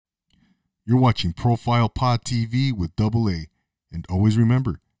You're watching Profile Pod TV with Double A. And always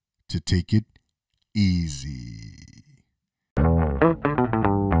remember to take it easy.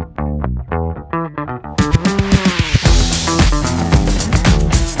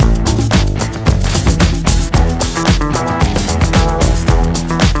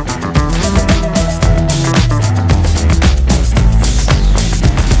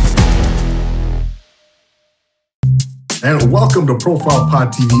 And welcome to Profile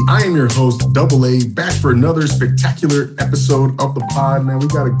Pod TV. I am your host, Double A, back for another spectacular episode of the pod. Man, we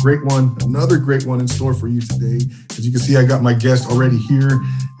got a great one, another great one in store for you today. As you can see, I got my guest already here,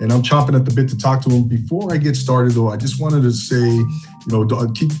 and I'm chomping at the bit to talk to him. Before I get started, though, I just wanted to say, do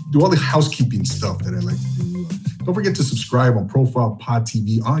all the housekeeping stuff that I like to do. Don't forget to subscribe on Profile Pod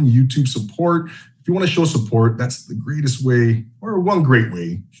TV on YouTube. Support. If you want to show support, that's the greatest way, or one great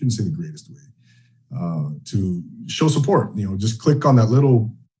way. Shouldn't say the greatest way. To show support, just click on that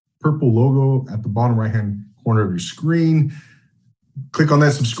little purple logo at the bottom right-hand corner of your screen. Click on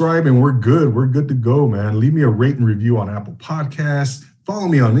that subscribe, and we're good. We're good to go, man. Leave me a rate and review on Apple Podcasts. Follow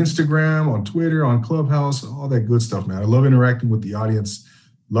me on Instagram, on Twitter, on Clubhouse, all that good stuff, man. I love interacting with the audience.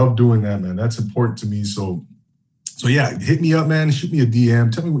 Love doing that, man. That's important to me. So yeah, hit me up, man. Shoot me a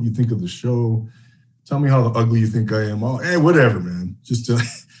DM. Tell me what you think of the show. Tell me how ugly you think I am. Hey, whatever, man.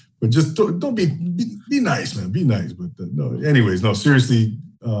 But just don't be nice, man. Be nice. But no, seriously,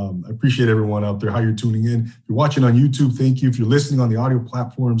 I appreciate everyone out there, how you're tuning in. If you're watching on YouTube, thank you. If you're listening on the audio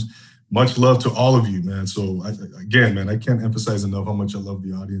platforms, much love to all of you, man. So again, man, I can't emphasize enough how much I love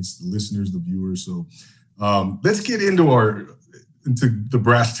the audience, the listeners, the viewers. So let's get into the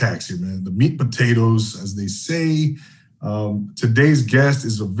brass tacks here, man. The meat potatoes, as they say. Today's guest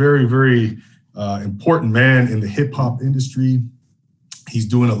is a very, very important man in the hip hop industry. He's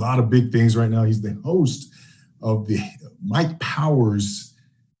doing a lot of big things right now. He's the host of the Mike Powers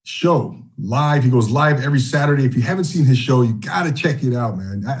show live. He goes live every Saturday. If you haven't seen his show, you got to check it out,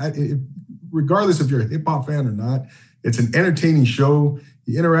 man. Regardless if you're a hip hop fan or not, it's an entertaining show.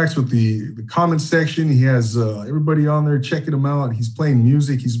 He interacts with the comment section. He has everybody on there checking him out. He's playing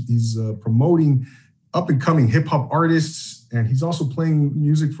music. He's promoting up and coming hip hop artists. And he's also playing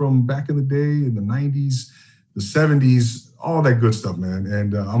music from back in the day in the 90s, the 70s, all that good stuff, man.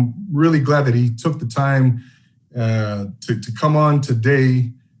 And I'm really glad that he took the time to come on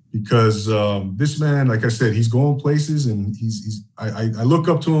today, because this man, like I said, he's going places, and I look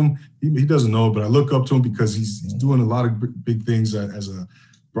up to him. He doesn't know, but I look up to him because he's doing a lot of big things as a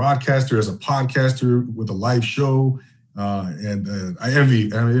broadcaster, as a podcaster with a live show. And I envy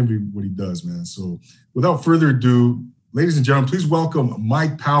what he does, man. So without further ado, ladies and gentlemen, please welcome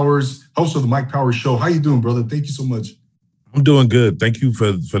Mike Powers, host of the Mike Powers Show. How you doing, brother? Thank you so much. I'm doing good. Thank you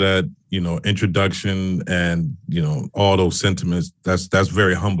for that, introduction and, all those sentiments. That's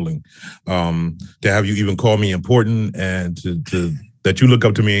very humbling. To have you even call me important and to that you look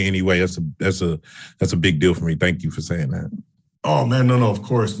up to me in any way. That's a big deal for me. Thank you for saying that. Oh man, no, of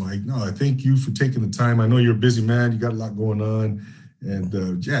course, Mike. No, I thank you for taking the time. I know you're a busy man. You got a lot going on, and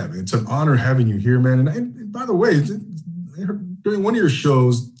it's an honor having you here, man. And by the way, during one of your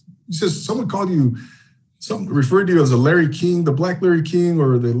shows, you said someone called you. Some referred to you as a Larry King, the Black Larry King,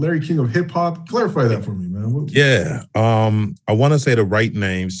 or the Larry King of hip hop. Clarify that for me, man. Yeah, I want to say the right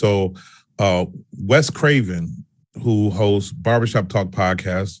name. So, Wes Craven, who hosts Barbershop Talk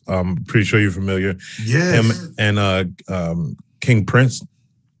podcast, I'm pretty sure you're familiar. Yes. Him and King Prince,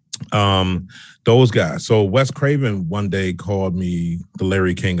 those guys. So Wes Craven one day called me the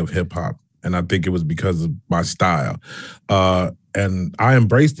Larry King of hip hop, and I think it was because of my style. And I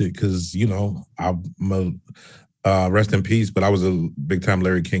embraced it because, I'm a rest in peace, but I was a big time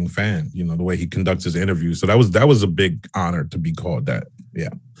Larry King fan, the way he conducts his interviews. So that was a big honor to be called that. Yeah.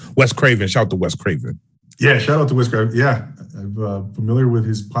 Wes Craven, shout out to Wes Craven. Yeah, shout out to Wes Craven. Yeah, I'm familiar with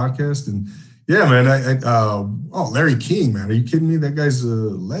his podcast. And yeah, man, Larry King, man, are you kidding me? That guy's a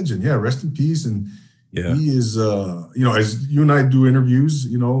legend. Yeah, rest in peace. And yeah, he is, as you and I do interviews,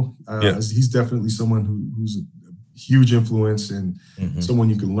 he's definitely someone who's a huge influence and someone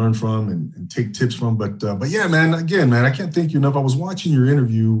you can learn from and take tips from. But yeah, man, again, man, I can't thank you enough. I was watching your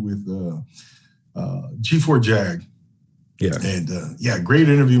interview with G4 Jag. Yeah. And great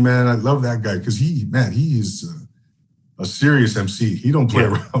interview, man. I love that guy because he is a serious MC. He don't play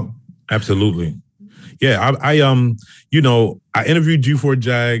around. Absolutely. Yeah, I interviewed G4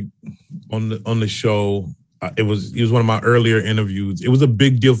 Jag on the show. He was one of my earlier interviews. It was a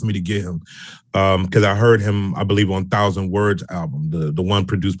big deal for me to get him because I heard him, I believe, on 1,000 Words album, the one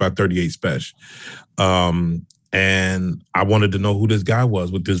produced by 38 Special. And I wanted to know who this guy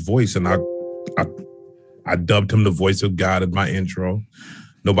was with this voice, and I dubbed him the voice of God in my intro.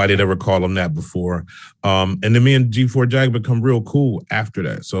 Nobody had ever called him that before. And then me and G4 Jag become real cool after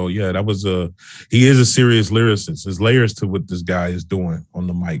that. So yeah, he is a serious lyricist. There's layers to what this guy is doing on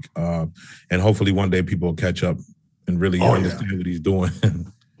the mic. And hopefully one day people will catch up and really understand what he's doing.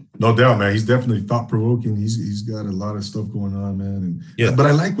 No doubt, man. He's definitely thought provoking. He's got a lot of stuff going on, man. And but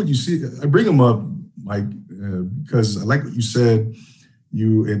I like what you see. I bring him up, Mike, because I like what you said.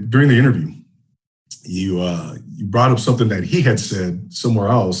 During the interview, you brought up something that he had said somewhere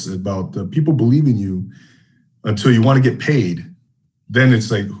else about people believe in you until you want to get paid. Then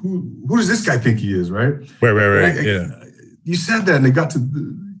it's like, who does this guy think he is, right? Right. Yeah. You said that, and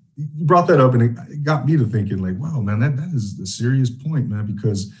you brought that up, and it got me to thinking, like, wow, man, that is a serious point, man,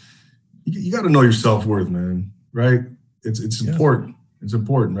 because you got to know your self-worth, man, right? It's important. It's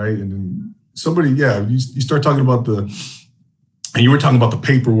important, right? And then you start talking about and you were talking about the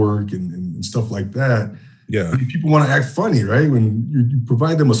paperwork and stuff like that. Yeah. People want to act funny, right? When you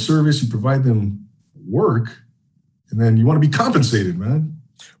provide them a service, you provide them work, and then you want to be compensated, man.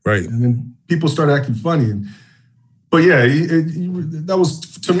 Right. And then people start acting funny. But yeah, that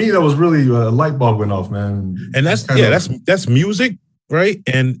was really a light bulb went off, man. And that's music, right?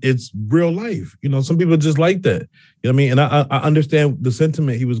 And it's real life. Some people just like that. You know what I mean? And I understand the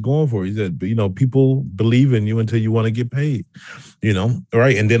sentiment he was going for. He said, people believe in you until you want to get paid,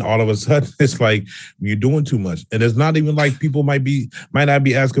 right? And then all of a sudden it's like you're doing too much. And it's not even like people might not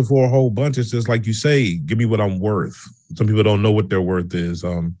be asking for a whole bunch. It's just like you say, give me what I'm worth. Some people don't know what their worth is.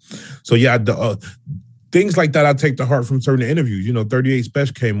 So yeah, things like that I take to heart from certain interviews. 38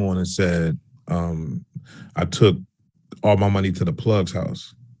 Special came on and said, I took all my money to the Plug's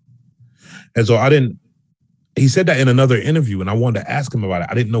house. And so he said that in another interview, and I wanted to ask him about it.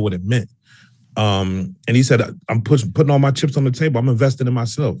 I didn't know what it meant. And he said, I'm putting all my chips on the table. I'm investing in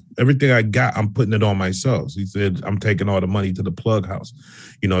myself. Everything I got, I'm putting it on myself. So he said, I'm taking all the money to the Plug house.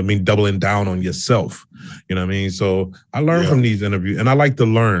 Doubling down on yourself. You know what I mean? So I learned from these interviews, and I like to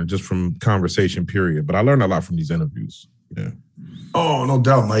learn just from conversation, period. But I learned a lot from these interviews. Yeah. Oh, no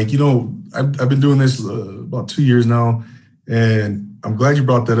doubt, Mike. I've been doing this about 2 years now, and I'm glad you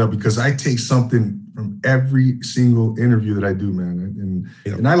brought that up because I take something from every single interview that I do, man.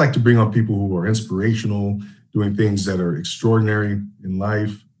 And I like to bring on people who are inspirational, doing things that are extraordinary in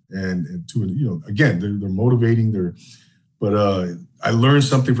life, and to again, they're motivating. But I learned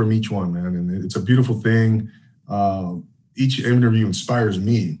something from each one, man, and it's a beautiful thing. Each interview inspires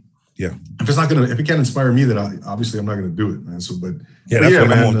me. Yeah. If it can't inspire me, then obviously I'm not gonna do it, man. So, that's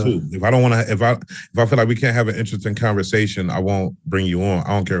what I'm on too. If I don't want to, if I feel like we can't have an interesting conversation, I won't bring you on. I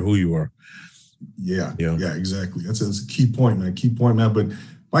don't care who you are. Yeah, exactly. That's a key point, man. But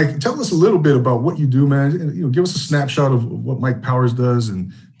Mike, tell us a little bit about what you do, man. Give us a snapshot of what Mike Powers does,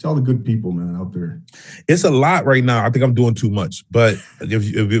 and tell the good people, man, out there. It's a lot right now. I think I'm doing too much. But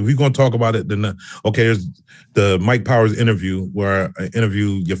if we're going to talk about it, then there's the Mike Powers interview where I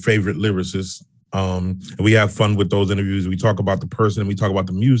interview your favorite lyricists. And we have fun with those interviews. We talk about the person and we talk about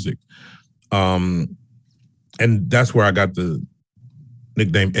the music. And that's where I got the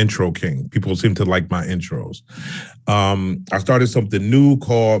nickname Intro King. People seem to like my intros. I started something new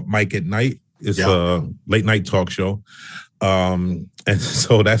called Mike at Night. It's a late night talk show. And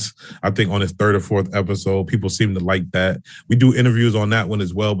so that's, I think, on its third or fourth episode. People seem to like that. We do interviews on that one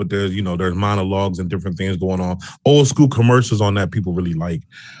as well, but there's monologues and different things going on. Old school commercials on that people really like.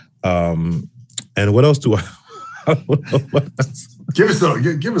 And what else do I Give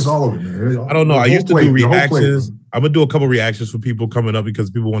us all of it, man. I don't know. I used to do reactions. I'm gonna do a couple reactions for people coming up because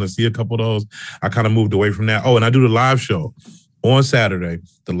people want to see a couple of those. I kind of moved away from that. Oh, and I do the live show on Saturday.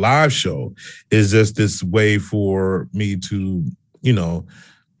 The live show is just this way for me to,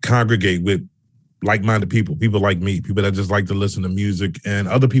 congregate with like-minded people like me, people that just like to listen to music, and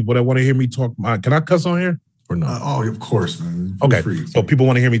other people that want to hear me talk. Can I cuss on here or no? Of course, man. Okay, so people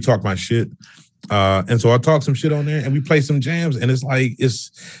want to hear me talk my shit. And so I talk some shit on there and we play some jams, and it's like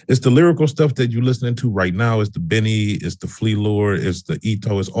it's the lyrical stuff that you're listening to right now. It's the Benny, it's the Flea Lord, it's the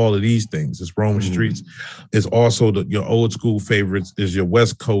Ito, it's all of these things. It's Roman Streets. It's also your old school favorites. It's your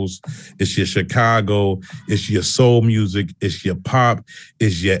West Coast, it's your Chicago, it's your soul music, it's your pop,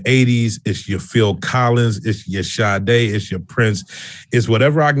 it's your 80s, it's your Phil Collins, it's your Sade, it's your Prince. It's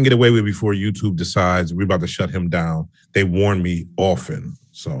whatever I can get away with before YouTube decides we're about to shut him down. They warn me often.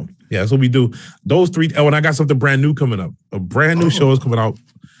 So yeah, that's what we do. Those three. Oh, and I got something brand new coming up. A brand new show is coming out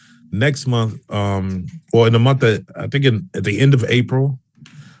next month. Or in the month that I think at the end of April,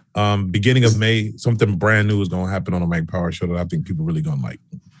 beginning of May, something brand new is gonna happen on the Mike Powers show that I think people really gonna like.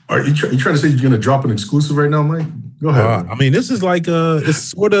 You trying to say you're going to drop an exclusive right now, Mike? Go ahead. I mean, this is like it's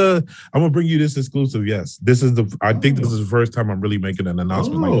sort of. I'm gonna bring you this exclusive. Yes, this is the. I think this is the first time I'm really making an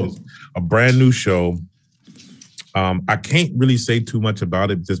announcement like this. A brand new show. I can't really say too much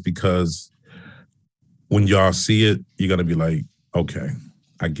about it just because when y'all see it, you're gonna be like, okay,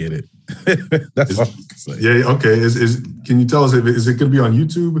 I get it. That's all I can say. Yeah. Okay. Can you tell us is it going to be on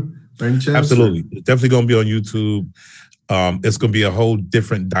YouTube by any chance? Absolutely, it's definitely gonna be on YouTube. It's gonna be a whole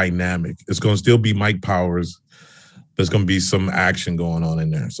different dynamic. It's gonna still be Mike Powers. There's going to be some action going on in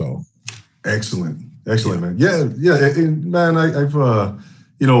there. So excellent, man. Yeah. And man, I've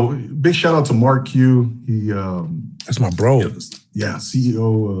big shout out to Mark Q. He that's my bro. Yeah,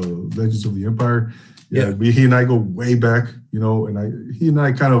 CEO Legends of the Empire. Yeah, he and I go way back. And he and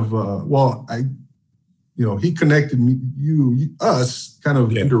I kind of he connected us kind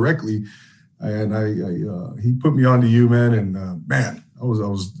of indirectly, and he put me onto you, man. And man, I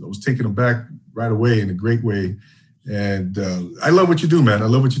was taken aback right away in a great way. And I love what you do, man. I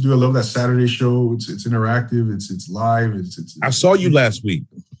love what you do. I love that Saturday show. It's interactive. It's live. I saw you last week.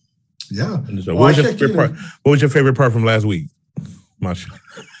 Yeah. What was your favorite part? What was your favorite part from last week?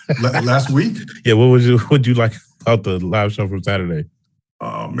 Last week? Yeah. What you like about the live show from Saturday?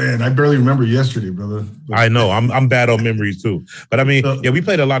 Oh man, I barely remember yesterday, brother. I know. I'm bad on memories too. But I mean, we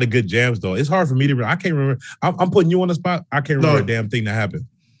played a lot of good jams though. It's hard for me to remember. I can't remember. I'm putting you on the spot. I can't remember a damn thing that happened.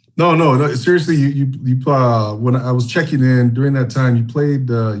 No. Seriously, you when I was checking in during that time, you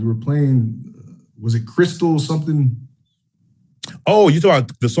were playing. Was it Crystal something? Oh, you talking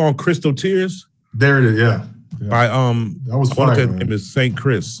about the song "Crystal Tears"? There it is. Yeah. By that was fire. His name is Saint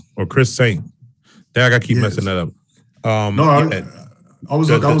Chris or Chris Saint. There, I gotta keep messing that up. I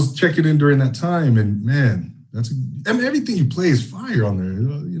was checking in during that time, and man, everything you play is fire on there.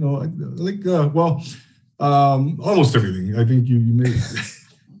 Almost everything. I think you made.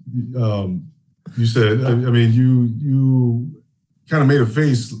 You said, I mean, you kind of made a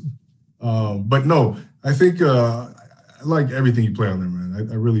face, but no, I think I like everything you play on there, man.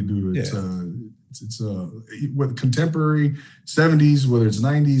 I really do. It's whether contemporary 70s, whether it's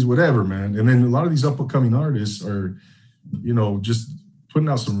 90s, whatever, man. And then a lot of these up and coming artists are, just putting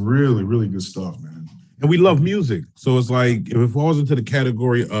out some really, really good stuff, man. And we love music, so it's like if it falls into the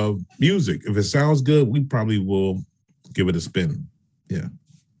category of music, if it sounds good, we probably will give it a spin. Yeah.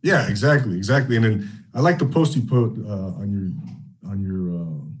 Yeah, exactly. And then I like the post you put on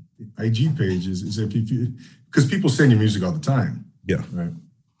your IG page is if you because people send you music all the time. Yeah. Right.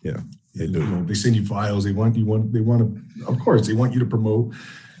 Yeah. They do. They send you files. They want to. Of course, they want you to promote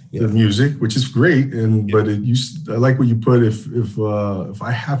the music, which is great. But I like what you put. If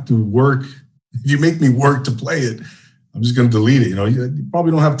I have to work, if you make me work to play it, I'm just going to delete it. You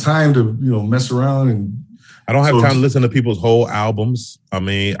probably don't have time to mess around and. I don't have time to listen to people's whole albums. I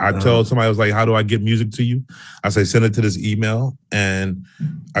mean, I tell somebody, I was like, how do I get music to you? I say, send it to this email. And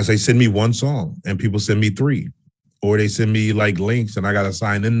I say, send me one song. And people send me 3. Or they send me like links and I got to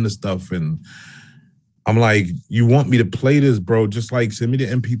sign in the stuff. And I'm like, you want me to play this, bro? Just like send me the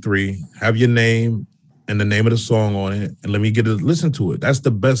MP3, have your name and the name of the song on it. And let me get to listen to it. That's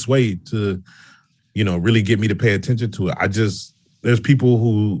the best way to, really get me to pay attention to it. There's people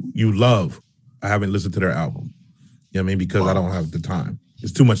who you love. I haven't listened to their album. You know what I mean? Because I don't have the time.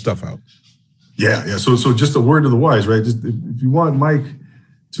 There's too much stuff out. Yeah. So just a word to the wise, right? Just if you want Mike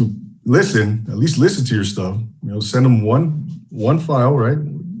to listen, at least listen to your stuff. Send him one file, right?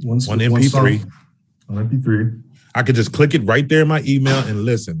 One MP3. One MP3. I could just click it right there in my email and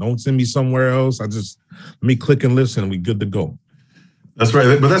listen. Don't send me somewhere else. Let me click and listen, and we good to go. That's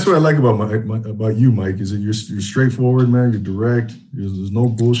right. But that's what I like about you, Mike, is that you're straightforward, man. You're direct. There's no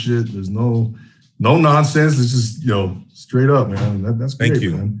bullshit. There's no nonsense. It's just, straight up, man. That's great. Thank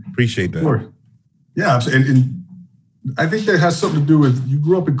you. Man. Appreciate that. Of course. Yeah. And I think that has something to do with you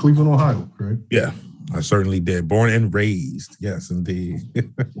grew up in Cleveland, Ohio, correct? Yeah, I certainly did. Born and raised. Yes, indeed.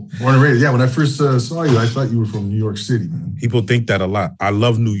 Born and raised. Yeah. When I first saw you, I thought you were from New York City, man. People think that a lot. I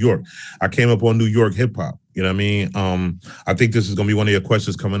love New York. I came up on New York hip hop. You know what I mean? I think this is going to be one of your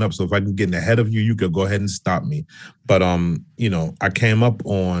questions coming up. So if I can get ahead of you, you could go ahead and stop me. But, I came up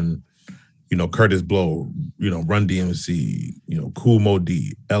on, Curtis Blow, Run DMC, Kool Moe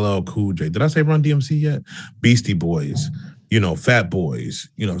Dee, LL Cool J. Did I say Run DMC yet? Beastie Boys, Fat Boys,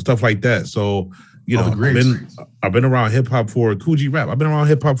 stuff like that. So, I've been around hip hop for Kool G Rap. I've been around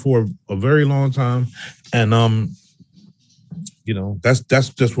hip hop for a very long time. And, that's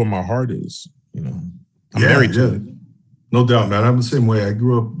just where my heart is, I'm married to it. No doubt, man. I'm the same way. I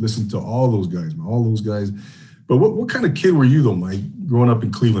grew up listening to all those guys, man. All those guys. But what kind of kid were you though, Mike, growing up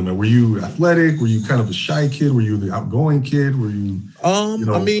in Cleveland? Man? Were you athletic? Were you kind of a shy kid? Were you the outgoing kid? Were you, I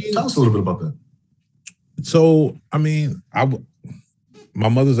mean, tell us a little bit about that. So, I mean, my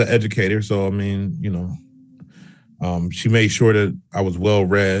mother's an educator, so I mean, she made sure that I was well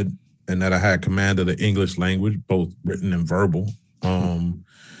read and that I had command of the English language, both written and verbal.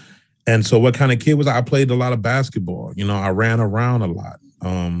 And so what kind of kid was I? I played a lot of basketball. I ran around a lot.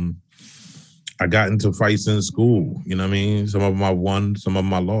 I got into fights in school. You know what I mean? Some of them I won, some of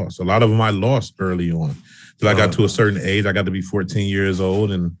them I lost. A lot of them I lost early on. Till I got to a certain age. I got to be 14 years old,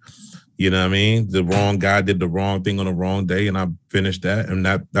 and you know what I mean? The wrong guy did the wrong thing on the wrong day, and I finished that. And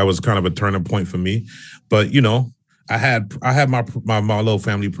that was kind of a turning point for me. But, I had my little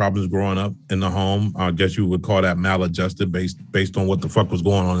family problems growing up in the home. I guess you would call that maladjusted based on what the fuck was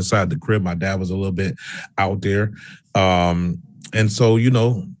going on inside the crib. My dad was a little bit out there. And so,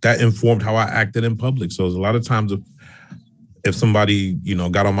 that informed how I acted in public. So a lot of times if somebody,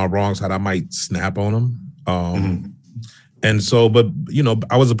 got on my wrong side, I might snap on them. And so, but,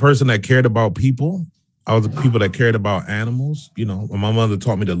 I was a person that cared about people. I was a people that cared about animals. My mother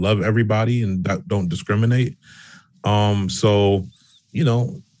taught me to love everybody and don't discriminate. So,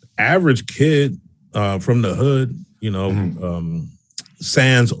 average kid from the hood,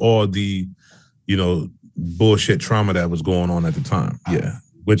 sans all the, bullshit trauma that was going on at the time. Yeah.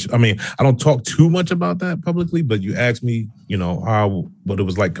 Which, I mean, I don't talk too much about that publicly, but you asked me, what it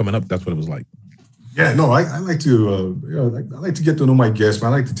was like coming up. That's what it was like. Yeah, no, I like to, I like to get to know my guests,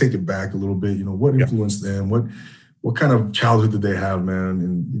 man. I like to take it back a little bit. What influenced them? What kind of childhood did they have, man?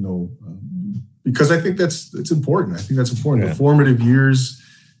 And because I think it's important. I think that's important. Yeah. The formative years,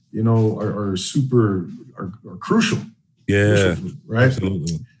 are crucial. Yeah, crucial, right.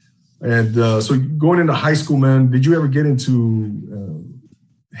 Absolutely. And so going into high school, man, did you ever get into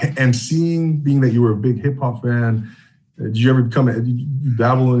emceeing? Being that you were a big hip hop fan, did you ever did you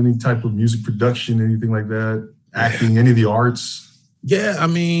dabble in any type of music production, anything like that? Acting, any of the arts? Yeah, I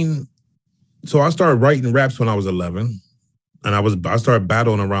mean, so I started writing raps when I was 11, and I started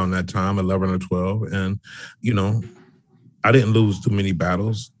battling around that time, 11 or 12, and I didn't lose too many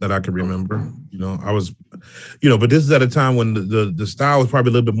battles that I could remember. I was, but this is at a time when the style was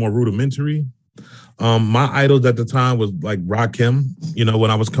probably a little bit more rudimentary. My idols at the time was like Rakim, when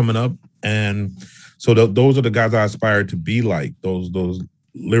I was coming up, and so those are the guys I aspired to be like, those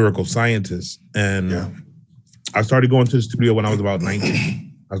lyrical scientists. And I started going to the studio when I was about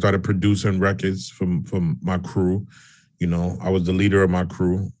 19. I started producing records from my crew. I was the leader of my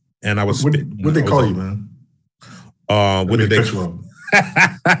crew, and I was. What they call you, man? What did they?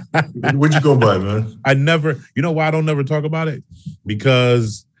 What'd you go by, man? I never. You know why I don't never talk about it?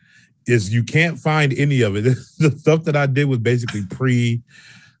 Because you can't find any of it. The stuff that I did was basically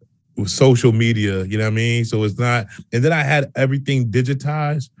with social media. You know what I mean? So it's not. And then I had everything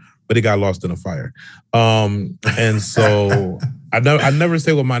digitized, but it got lost in a fire. And so I never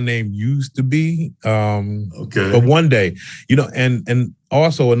say what my name used to be. Okay. But one day, and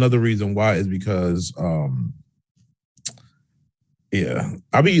also another reason why is because. Yeah,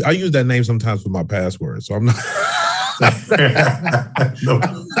 I use that name sometimes for my password, so I'm not. No.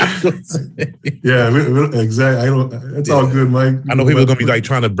 Yeah, exactly. It's all good, Mike. I know people are gonna be like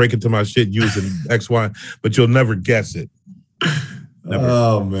trying to break into my shit using X, Y, but you'll never guess it. Never.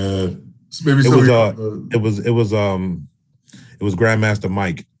 Oh man, maybe it was Grandmaster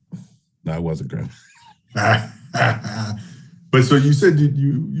Mike. No, it wasn't Grand. But so you said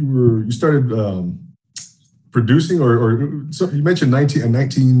you started. Producing or so you mentioned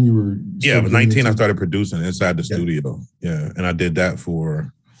 19 you were but 19 I started producing inside the studio. Yeah, and I did that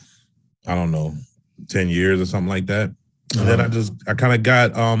for I don't know 10 years or something like that. And then I kind of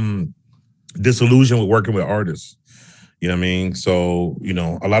got disillusioned with working with artists. You know what I mean? So,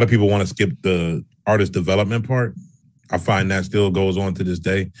 a lot of people want to skip the artist development part. I find that still goes on to this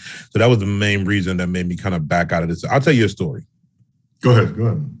day. So that was the main reason that made me kind of back out of this. I'll tell you a story. Go ahead.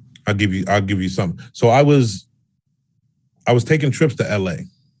 I'll give you something. So I was taking trips to LA.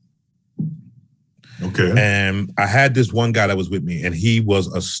 Okay. And I had this one guy that was with me, and he was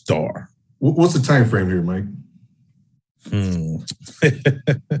a star. What's the time frame here, Mike?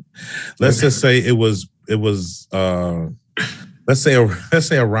 Let's just say it was let's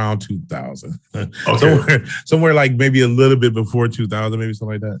say around 2000. Okay. Somewhere like maybe a little bit before 2000, maybe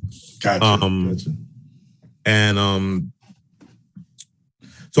something like that. Gotcha. And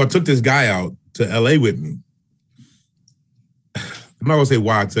so I took this guy out to LA with me. I'm not gonna say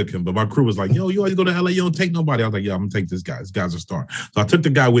why I took him, but my crew was like, yo, you always go to LA, you don't take nobody. I was like, yeah, I'm gonna take this guy. This guy's a star. So I took the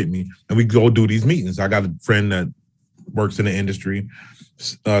guy with me and we go do these meetings. I got a friend that works in the industry,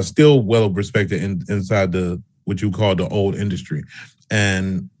 still well respected inside the what you call the old industry.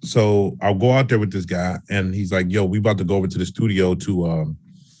 And so I'll go out there with this guy, and he's like, "Yo, we about to go over to the studio to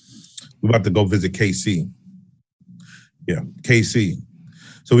we about to go visit KC." Yeah, KC.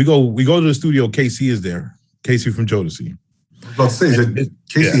 So we go to the studio. KC is there. KC from Jodeci. I was about to say, is it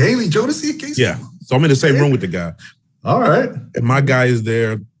Casey Haley, Jodeci? Casey? Yeah. So I'm in the same room with the guy. All right. And my guy is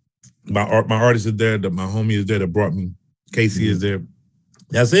there. My artist is there. My homie is there that brought me. Casey is there.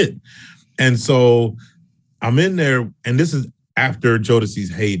 That's it. And so I'm in there, and this is after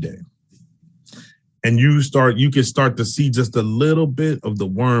Jodeci's heyday. And you can start to see just a little bit of the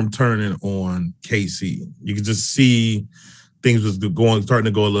worm turning on KC. You can just see things was starting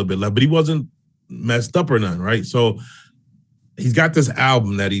to go a little bit left, but he wasn't messed up or nothing, right? So he's got this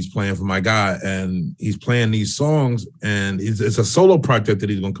album that he's playing for my guy, and he's playing these songs, and it's a solo project that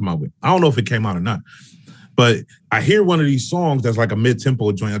he's gonna come out with. I don't know if it came out or not, but I hear one of these songs that's like a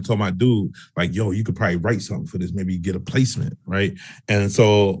mid-tempo joint. I told my dude, like, yo, you could probably write something for this, maybe get a placement, right? And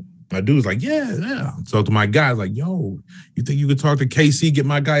so my dude's like, yeah. So to my guy, like, yo, you think you could talk to KC, get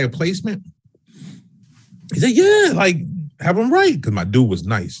my guy a placement? He said, yeah, like, have him write, because my dude was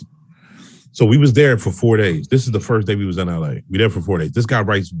nice. So we was there for 4 days. This is the first day we was in LA. We there for 4 days. This guy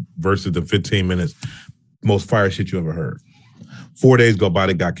writes verses in 15 minutes. Most fire shit you ever heard. 4 days go by,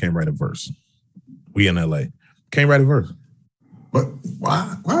 the guy can't write a verse. We in LA. Can't write a verse.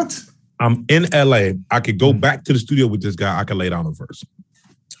 What? I'm in LA. I could go back to the studio with this guy. I could lay down a verse.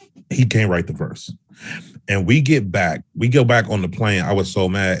 He can't write the verse. And we go back on the plane. I was so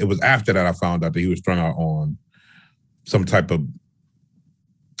mad. It was after that I found out that he was strung out on some type of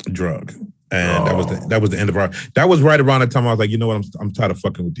drug. And that was the end of that was right around the time I was like, you know what, I'm tired of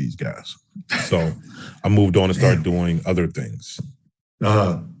fucking with these guys. So I moved on and started doing other things.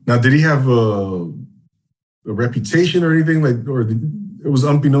 Now, did he have a reputation or anything, like, or it was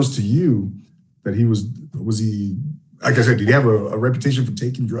unbeknownst to you that he was he, like I said, did he have a reputation for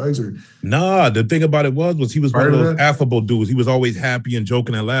taking drugs or? Nah, the thing about it was he was one of those affable dudes. He was always happy and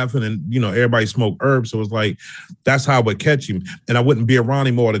joking and laughing, and, you know, everybody smoked herbs. So it was like, that's how I would catch him. And I wouldn't be around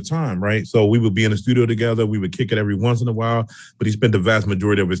him all the time, right? So we would be in the studio together. We would kick it every once in a while, but he spent the vast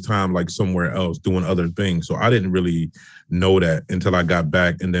majority of his time like somewhere else doing other things. So I didn't really know that until I got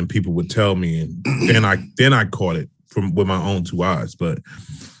back, and then people would tell me, and then I caught it with my own two eyes. But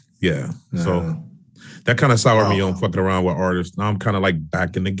yeah, so that kind of soured me on fucking around with artists. Now I'm kind of like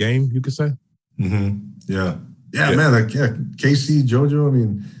back in the game, you could say. Mm-hmm. Yeah, man. Like, KC, JoJo. I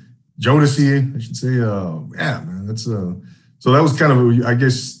mean, Jodeci, I should say. Yeah, man. That's so that was kind of, I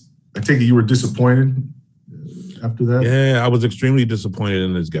guess, I take it you were disappointed after that. Yeah, I was extremely disappointed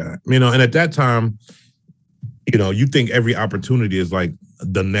in this guy. You know, and at that time, you know, you think every opportunity is like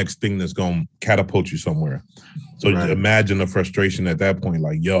the next thing that's going to catapult you somewhere. So imagine the frustration at that point,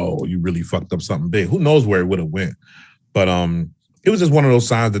 like, yo, you really fucked up something big. Who knows where it would have went? But it was just one of those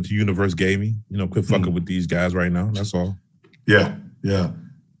signs that the universe gave me, you know, quit fucking with these guys right now. That's all. Yeah.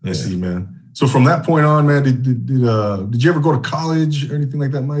 I see, man. So from that point on, man, did you ever go to college or anything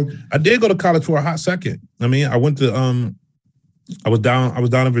like that, Mike? I did go to college for a hot second. I mean, I went to I was down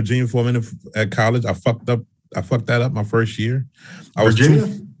in Virginia for a minute at college. I fucked that up my first year.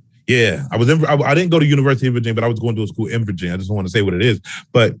 Virginia? Yeah, I didn't go to University of Virginia, but I was going to a school in Virginia. I just don't want to say what it is,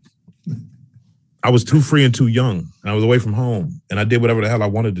 but I was too free and too young, and I was away from home, and I did whatever the hell I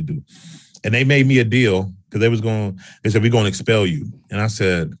wanted to do. And they made me a deal because they said, we're going to expel you. And I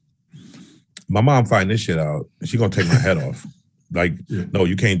said, my mom finding this shit out, and she's going to take my head off. Like, no,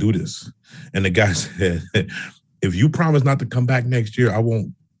 you can't do this. And the guy said, if you promise not to come back next year, I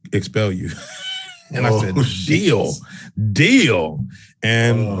won't expel you. And I said, deal.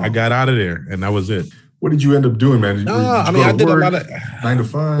 And I got out of there, and that was it. What did you end up doing, man? I did a lot of 9 to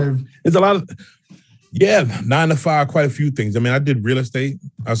 5. It's a lot of 9 to 5, quite a few things. I mean, I did real estate.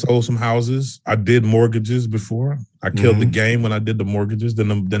 I sold some houses. I did mortgages before. I killed the game when I did the mortgages. Then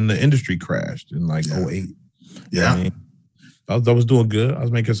the industry crashed in like 2008. Yeah. I mean, I was doing good. I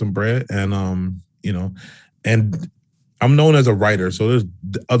was making some bread, and you know, and I'm known as a writer, so there's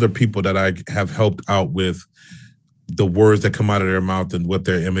other people that I have helped out with the words that come out of their mouth and what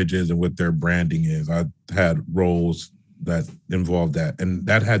their image is and what their branding is. I had roles that involved that, and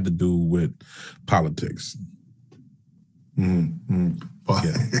that had to do with politics. Mm-hmm.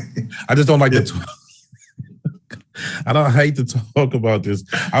 Yeah. I just don't like to talk. I don't hate to talk about this.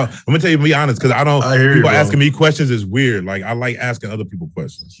 I'm gonna tell you, to be honest, because people asking me questions is weird. Like, I like asking other people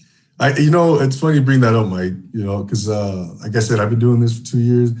questions. It's funny you bring that up, Mike, you know, because like I said, I've been doing this for 2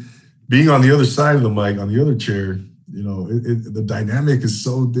 years. Being on the other side of the mic, on the other chair, you know, the dynamic is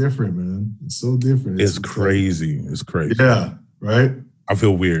so different, man. It's so different. It's crazy. It's crazy. Yeah, right? I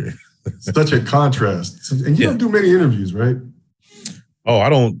feel weird. Such a contrast. And you don't do many interviews, right? Oh, I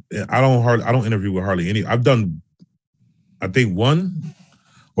don't interview with hardly any. I've done, I think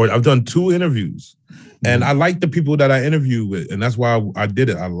I've done 2 interviews. And I like the people that I interview with, and that's why I did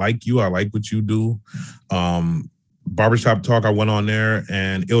it. I like you. I like what you do. Barbershop Talk, I went on there,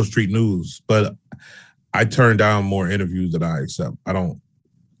 and Ill Street News. But I turn down more interviews than I accept. I don't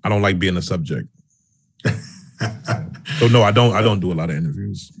like being a subject. So no, I don't do a lot of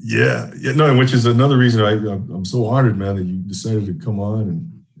interviews. Yeah, no, which is another reason I'm so honored, man, that you decided to come on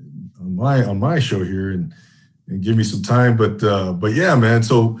and on my show here and give me some time. But yeah, man.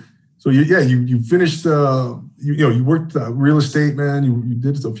 So you finished. You worked real estate, man. You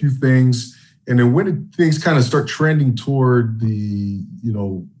did a few things, and then when did things kind of start trending toward the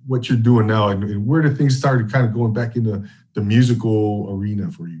what you're doing now, and where did things start kind of going back into the musical arena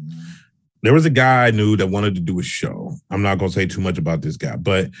for you, man? There was a guy I knew that wanted to do a show. I'm not going to say too much about this guy,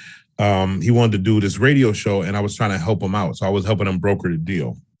 but he wanted to do this radio show, and I was trying to help him out. So I was helping him broker the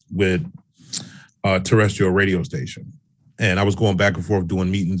deal with a terrestrial radio station. And I was going back and forth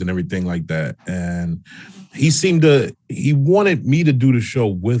doing meetings and everything like that. And he wanted me to do the show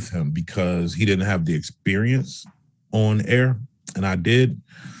with him because he didn't have the experience on air, and I did.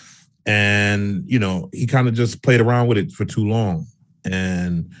 And, he kind of just played around with it for too long.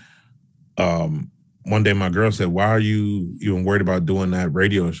 And one day my girl said, "Why are you even worried about doing that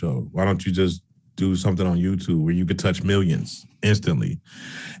radio show? Why don't you just do something on YouTube where you could touch millions instantly?"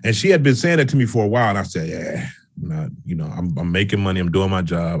 And she had been saying that to me for a while. And I said, "Yeah, I'm making money. I'm doing my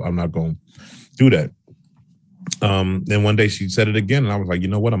job. I'm not going to do that." Then one day she said it again. And I was like, you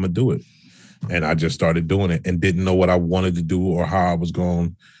know what? I'm going to do it. And I just started doing it and didn't know what I wanted to do or how I was going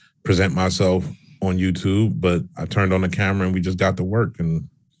to present myself on YouTube. But I turned on the camera and we just got to work. And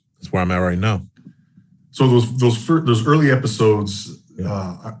that's where I'm at right now. So those early episodes,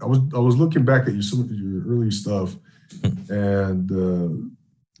 I was looking back at some of your early stuff, and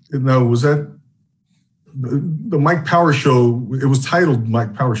now was that the Mike Power Show? It was titled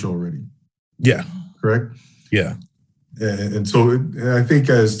Mike Power Show already. Yeah. Correct. Yeah. And so I think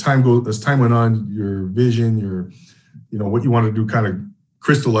as time went on, your vision, what you want to do, kind of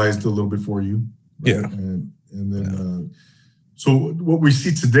crystallized a little bit for you. Right? Yeah. And then. So what we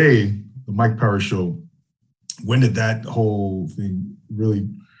see today, the Mike Power Show, when did that whole thing really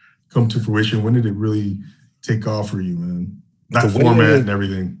come to fruition? When did it really take off for you, man? That format and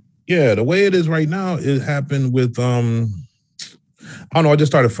everything. Yeah, the way it is right now, it happened with, I don't know, I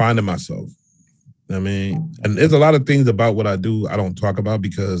just started finding myself. I mean, and there's a lot of things about what I do I don't talk about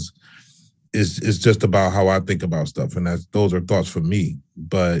because it's just about how I think about stuff. And those are thoughts for me.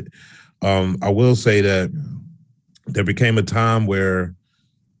 But I will say that there became a time where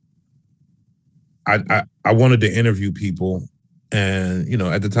I wanted to interview people. And,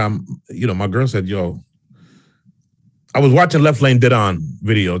 at the time, my girl said, "Yo," I was watching Left Lane Did On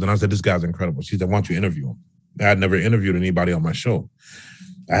videos, and I said, "This guy's incredible." She said, "Why don't you interview him?" I had never interviewed anybody on my show.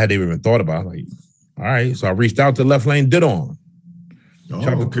 I hadn't even thought about it. Like, all right. So I reached out to Left Lane Did On. Shout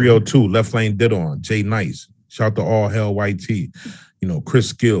out to 302, Left Lane Did On, Jay Nice. Shout out to All Hell YT, Chris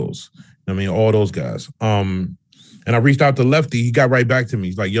Skills. All those guys. And I reached out to Lefty. He got right back to me.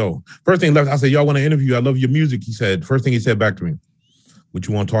 He's like, "Yo," first thing Lefty, I said, "Y'all want to interview? I love your music." He said, first thing he said back to me, "What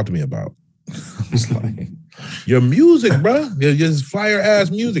you want to talk to me about?" I was like, "Your music, bro. Just flyer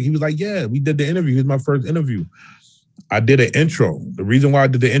ass music." He was like, "Yeah, we did the interview. It was my first interview." I did an intro. The reason why I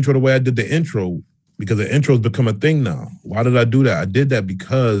did the intro the way I did the intro, because the intro has become a thing now. Why did I do that? I did that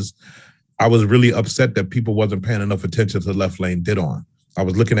because I was really upset that people wasn't paying enough attention to Left Lane Did On. I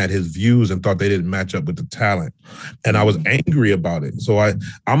was looking at his views and thought they didn't match up with the talent. And I was angry about it. So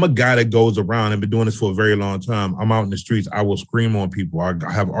I'm a guy that goes around and been doing this for a very long time. I'm out in the streets. I will scream on people. I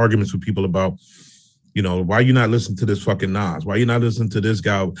have arguments with people about, why you not listening to this fucking Nas? Why you not listening to this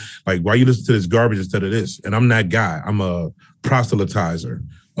guy? Like, why you listen to this garbage instead of this? And I'm that guy. I'm a proselytizer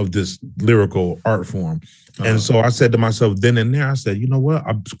of this lyrical art form. And so I said to myself then and there, I said, you know what?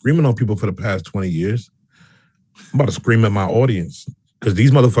 I'm screaming on people for the past 20 years. I'm about to scream at my audience. Because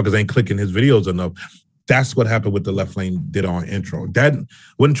these motherfuckers ain't clicking his videos enough. That's what happened with the Left Lane Did On intro. Dad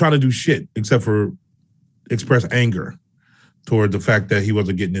wasn't trying to do shit except for express anger toward the fact that he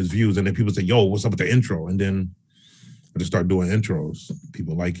wasn't getting his views. And then people say, "Yo, what's up with the intro?" And then I just start doing intros.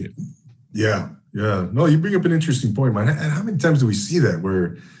 People like it. Yeah. No, you bring up an interesting point, man. And how many times do we see that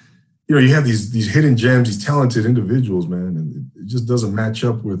where, you have these hidden gems, these talented individuals, man, and it just doesn't match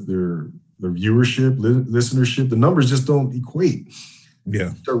up with their viewership, listenership. The numbers just don't equate.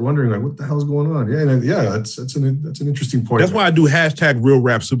 Yeah. Start wondering like, what the hell's going on? That's an interesting point. That's why I do hashtag real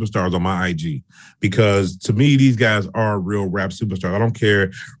rap superstars on my IG, because to me, these guys are real rap superstars. I don't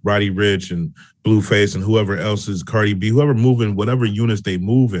care Roddy Ricch and Blueface and whoever else is Cardi B, whoever moving, whatever units they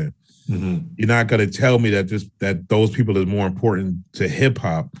move in. Mm-hmm. You're not going to tell me that those people is more important to hip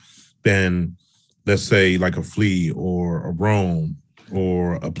hop than, let's say, like a Flea or a Rome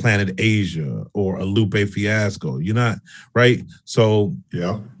or a Planet Asia or a Lupe Fiasco. You're not, right? So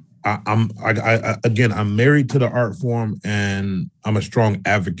yeah. I'm married to the art form, and I'm a strong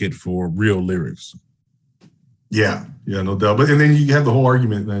advocate for real lyrics. Yeah, no doubt. But and then you have the whole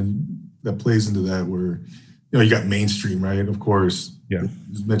argument that plays into that, where you got mainstream, right? Of course, yeah.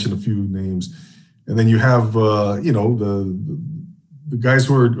 You mentioned a few names, and then you have the guys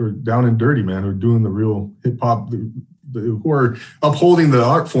who are down and dirty, man, who are doing the real hip hop, who are upholding the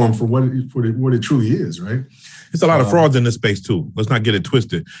art form for what it truly is, right? There's a lot of frauds in this space too. Let's not get it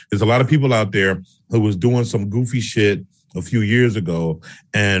twisted. There's a lot of people out there who was doing some goofy shit a few years ago,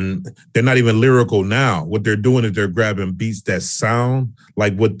 and they're not even lyrical now. What they're doing is they're grabbing beats that sound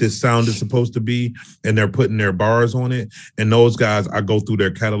like what this sound is supposed to be, and they're putting their bars on it. And those guys, I go through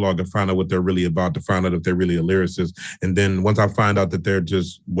their catalog and find out what they're really about, to find out if they're really a lyricist. And then once I find out that they're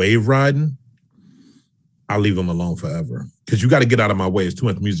just wave riding, I'll leave them alone forever. Because you got to get out of my way. There's too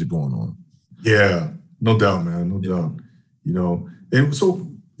much music going on. Yeah. No doubt, man. No doubt. And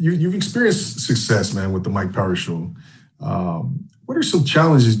so you've experienced success, man, with the Mike Power Show. What are some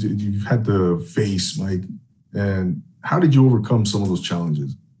challenges that you've had to face, Mike? And how did you overcome some of those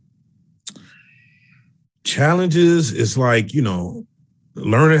challenges? Challenges is like,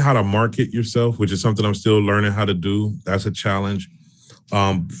 learning how to market yourself, which is something I'm still learning how to do. That's a challenge.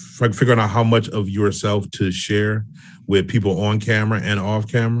 Figuring out how much of yourself to share with people on camera and off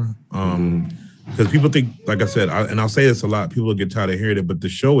camera. Because people think, like I said, and I'll say this a lot, people get tired of hearing it, but the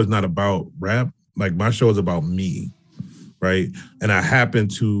show is not about rap. Like, my show is about me, right? And I happen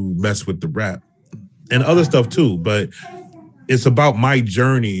to mess with the rap and other stuff too, but it's about my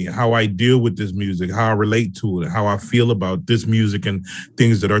journey, how I deal with this music, how I relate to it, how I feel about this music and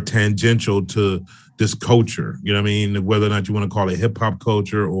things that are tangential to this culture. You know what I mean? Whether or not you want to call it hip hop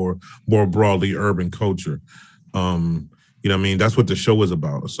culture or more broadly urban culture. You know what I mean? That's what the show is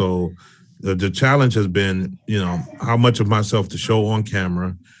about. So the challenge has been, how much of myself to show on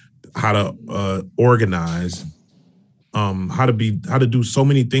camera, how to organize, how to do so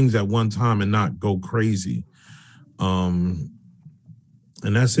many things at one time and not go crazy. And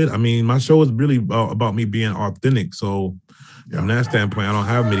that's it. I mean, my show is really about me being authentic. So from that standpoint, I don't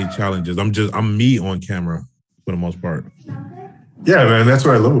have many challenges. I'm me on camera for the most part. Yeah, man, that's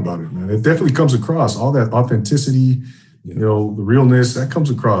what I love about it, man. It definitely comes across, all that authenticity, the realness, that comes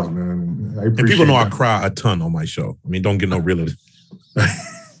across, man. I appreciate and people know that. I cry a ton on my show. I mean, don't get no reality.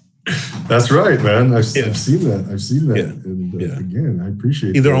 That's right, man. I've seen that. Yeah. And again, I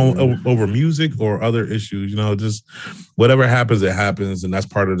appreciate either that, over music or other issues. Just whatever happens, it happens, and that's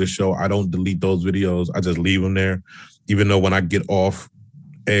part of the show. I don't delete those videos. I just leave them there, even though when I get off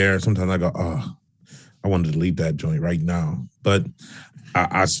air, sometimes I go, "Oh, I want to delete that joint right now." But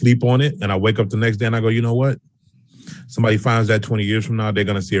I sleep on it, and I wake up the next day and I go, "You know what? Somebody finds that 20 years from now, they're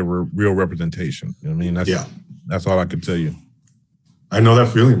gonna see a real representation." You know what I mean? That's all I can tell you. I know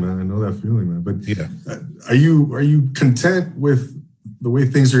that feeling, man. But yeah, are you content with the way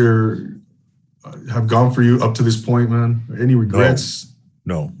things have gone for you up to this point, man? Any regrets?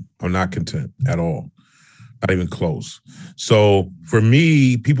 No, I'm not content at all. Not even close. So for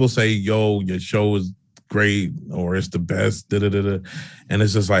me, people say, "Yo, your show is great," or "It's the best," and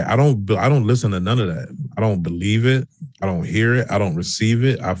it's just like I don't listen to none of that. I don't believe it. I don't hear it. I don't receive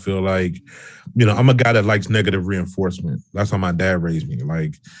it. I feel like, I'm a guy that likes negative reinforcement. That's how my dad raised me.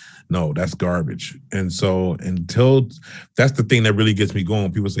 Like, no, that's garbage. And so until that's the thing that really gets me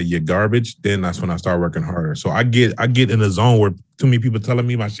going. People say you're garbage, then that's when I start working harder. So I get in a zone where too many people telling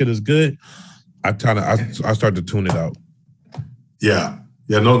me my shit is good. I start to tune it out. Yeah.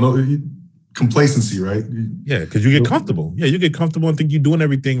 No. Complacency, right? Yeah, because you get comfortable. Yeah, you get comfortable and think you're doing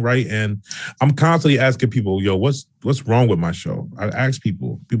everything right. And I'm constantly asking people, "Yo, what's wrong with my show?" I ask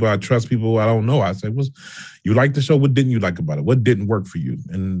people I trust, people I don't know. I say, you like the show? What didn't you like about it? What didn't work for you?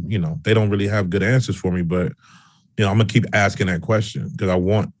 And they don't really have good answers for me. But I'm gonna keep asking that question because I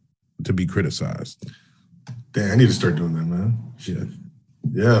want to be criticized. Damn, I need to start doing that, man. Shit.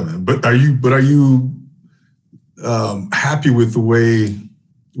 Yeah, man. But are you happy with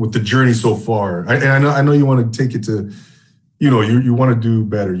with the journey so far? And I know you want to take it to, you want to do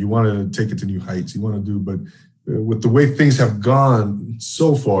better. You want to take it to new heights. But with the way things have gone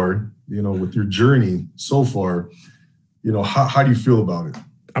so far, with your journey so far, how do you feel about it?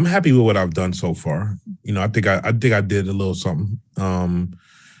 I'm happy with what I've done so far. I think I did a little something.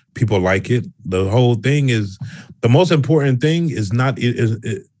 People like it. The whole thing is, the most important thing is not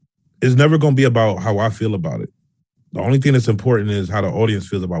is never going to be about how I feel about it. The only thing that's important is how the audience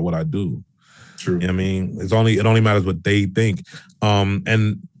feels about what I do. True. I mean, it only matters what they think.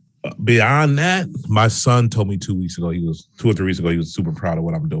 And beyond that, my son told me 2 or 3 weeks ago, he was super proud of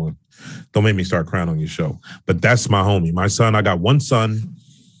what I'm doing. Don't make me start crying on your show. But that's my homie. My son, I got one son.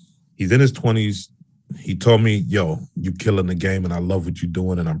 He's in his 20s. He told me, yo, you killing the game and I love what you're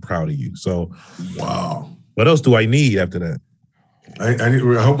doing and I'm proud of you. So, wow. What else do I need after that?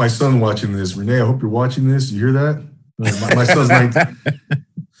 I hope my son's watching this. Renee, I hope you're watching this. You hear that? My son's 19.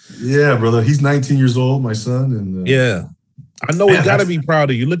 Yeah, brother. He's 19 years old, my son. And yeah. I know he got to be proud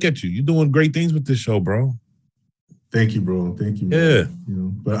of you. Look at you. You're doing great things with this show, bro. Thank you, bro. Thank you. Man.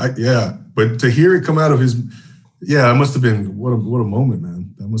 Yeah. But to hear it come out of his, it must have been, what a moment,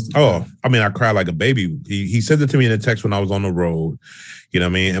 man. That must have been. I mean, I cried like a baby. He sent it to me in a text when I was on the road. You know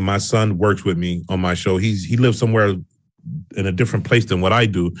what I mean? And my son works with me on my show. He lives somewhere in a different place than what I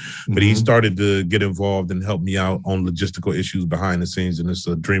do, but he started to get involved and help me out on logistical issues behind the scenes. And it's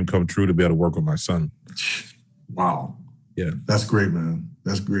a dream come true to be able to work with my son. Wow. Yeah. That's great, man.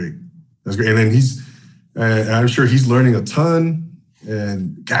 That's great. And then I'm sure he's learning a ton,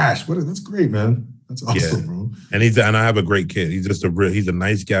 and gosh, that's great, man. That's awesome, bro. And I have a great kid. He's just he's a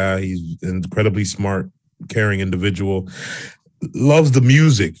nice guy. He's an incredibly smart, caring individual. Loves the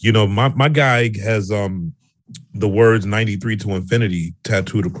music. My guy has the words 93 to infinity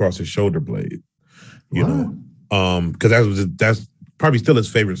tattooed across his shoulder blade. Because that's probably still his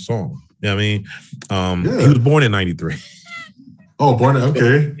favorite song. You know what I mean? He was born in 93. Oh, born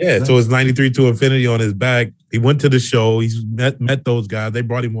okay. Yeah, so it's 93 to infinity on his back. He went to the show. He's met those guys. They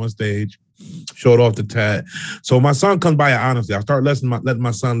brought him on stage, showed off the tat. So my son comes by, honestly. I start letting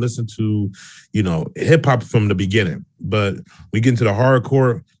my son listen to, hip hop from the beginning. But we get into the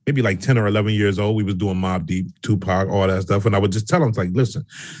hardcore, maybe like 10 or 11 years old. We was doing Mobb Deep, Tupac, all that stuff. And I would just tell him, listen,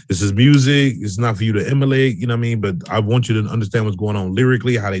 this is music. It's not for you to emulate, you know what I mean? But I want you to understand what's going on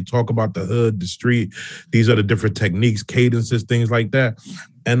lyrically, how they talk about the hood, the street. These are the different techniques, cadences, things like that.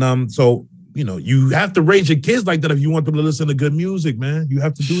 And so, you have to raise your kids like that if you want them to listen to good music, man. You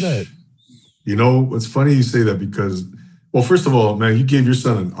have to do that. It's funny you say that because, well, first of all, man, you gave your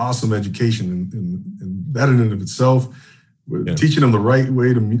son an awesome education, and that in and of itself, teaching him the right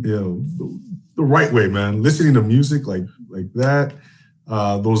way the right way, man. Listening to music like that,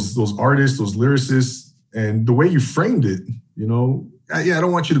 those artists, those lyricists, and the way you framed it. I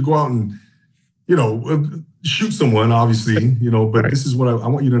don't want you to go out and shoot someone, obviously, but this is what I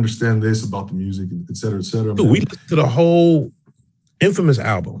want you to understand this about the music, et cetera, et cetera. Dude, we listened to the whole Infamous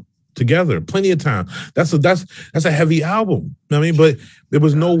album together plenty of time. That's a heavy album. I mean, but there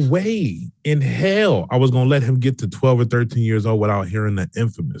was no way in hell I was gonna let him get to 12 or 13 years old without hearing the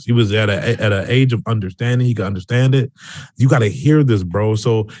Infamous. He was at an age of understanding. He could understand it. You got to hear this, bro.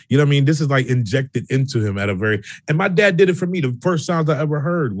 So you know what I mean. This is like injected into him and my dad did it for me. The first sounds I ever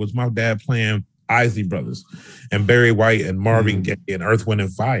heard was my dad playing Isley Brothers and Barry White and Marvin Gaye and Earth, Wind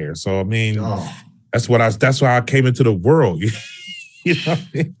and Fire. So I mean, that's why I came into the world. You know what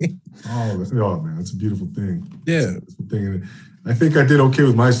I mean? Oh man, that's a beautiful thing. Yeah, thing. I think I did okay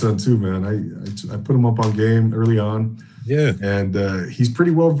with my son too, man. I put him up on game early on. Yeah, and he's pretty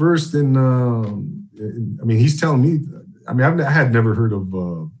well versed in. I mean, he's telling me. I mean, I had never heard of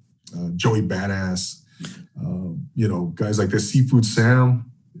Joey Badass. Guys like this, Seafood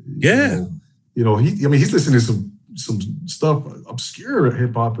Sam. Yeah, he's listening to some stuff obscure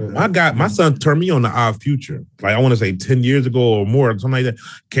hip hop. My son turned me on to Odd Future. Like I want to say 10 years ago or more, something like that.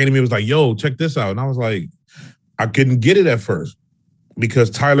 Came to me and was like, "Yo, check this out," and I was like, I couldn't get it at first because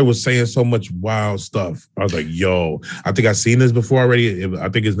Tyler was saying so much wild stuff. I was like, "Yo, I think I've seen this before already." I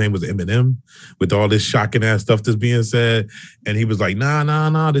think his name was Eminem with all this shocking ass stuff that's being said, and he was like,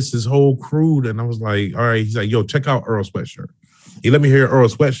 "Nah, this is whole crude," and I was like, "All right." He's like, "Yo, check out Earl Sweatshirt." He let me hear Earl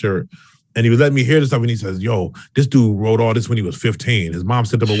Sweatshirt. And he was letting me hear this stuff, and he says, "Yo, this dude wrote all this when he was 15. His mom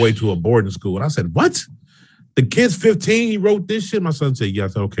sent him away to a boarding school." And I said, "What? The kid's 15? He wrote this shit?" My son said, "Yeah." I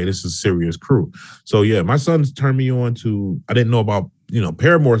said, "Okay, this is serious crew." So yeah, my son's turned me on to. I didn't know about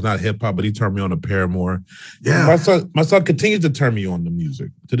Paramore's not hip hop, but he turned me on to Paramore. Yeah, my son continues to turn me on to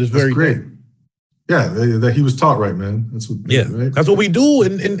music to this very great. day. Yeah, that he was taught right, man. That's what. Yeah, right? That's what we do,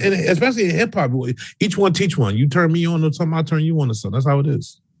 and especially in hip hop, each one teach one. You turn me on to something, I turn you on to something. That's how it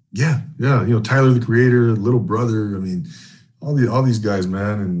is. Yeah. Tyler the Creator, Little Brother. I mean, all these guys,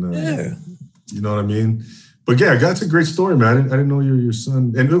 man, and you know what I mean. But yeah, that's a great story, man. I didn't know your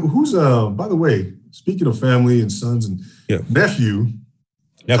son. And who's by the way, speaking of family and sons and nephew,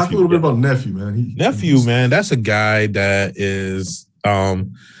 talk a little bit about nephew, man. Man, that's a guy that is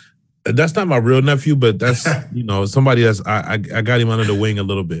that's not my real nephew, but that's somebody that's I got him under the wing a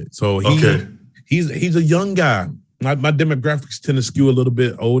little bit. So he's a young guy. My demographics tend to skew a little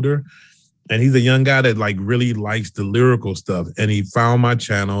bit older, and he's a young guy that like really likes the lyrical stuff. And he found my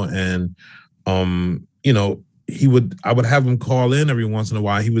channel, and I would have him call in every once in a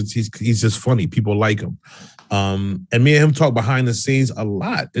while. He's just funny. People like him. And me and him talk behind the scenes a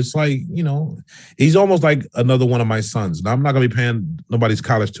lot. It's like, he's almost like another one of my sons. Now, I'm not going to be paying nobody's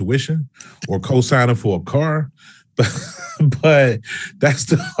college tuition or co-signing for a car, but that's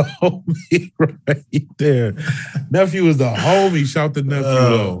the homie right there. Nephew is the homie. Shout to nephew,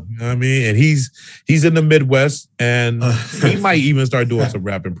 though. You know what I mean? And he's in the Midwest, and he might even start doing some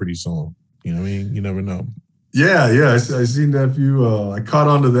rapping pretty soon. You know what I mean? You never know. Yeah. I seen nephew. I caught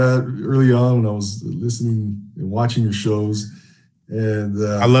on to that early on when I was listening and watching your shows. And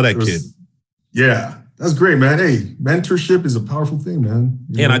I love that kid. Yeah, that's great, man. Hey, mentorship is a powerful thing, man.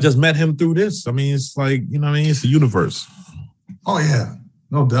 And I just met him through this. I mean, it's like, it's the universe. Oh, yeah.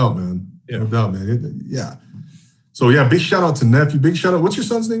 No doubt, man. Yeah. No doubt, man. Yeah. So, yeah, big shout out to nephew. Big shout out. What's your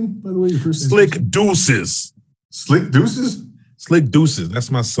son's name, by the way? Your first Slick Deuces. Slick Deuces? Slick Deuces. That's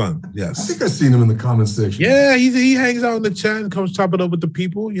my son. Yes. I think I've seen him in the comment section. Yeah, he hangs out in the chat and comes chop it up with the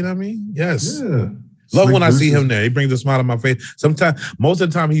people. You know what I mean? Yes. Yeah. Love when I see him there. He brings a smile on my face. Most of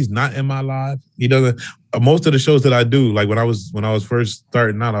the time, he's not in my live. He doesn't. Most of the shows that I do, like when I was first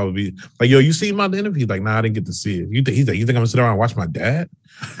starting out, I would be like, "Yo, you seen my interview?" He's like, "Nah, I didn't get to see it." He's like, "You think I'm gonna sit around and watch my dad?"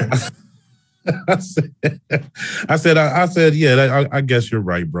 I said, yeah, I guess you're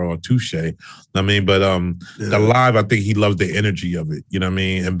right, bro. Touche. I mean, but the live, I think he loves the energy of it. You know what I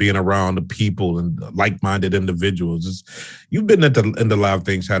mean? And being around the people and like-minded individuals. You've been in the live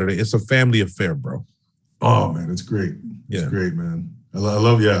thing Saturday. It's a family affair, bro. Oh man, it's great. It's great, man. I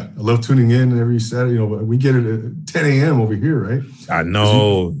love tuning in every Saturday. We get it at 10 a.m. over here, right? I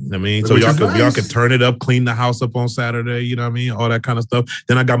know. I mean, so y'all can turn it up, clean the house up on Saturday. You know what I mean? All that kind of stuff.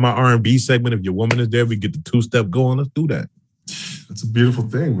 Then I got my R&B segment. If your woman is there, we get the two-step going. Let's do that. That's a beautiful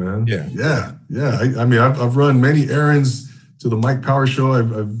thing, man. Yeah. I mean, I've run many errands to the Mike Power Show.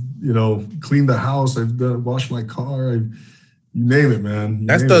 I've cleaned the house. I've washed my car. You name it, man.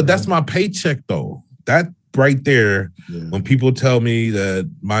 That's my paycheck, though. That right there, when people tell me that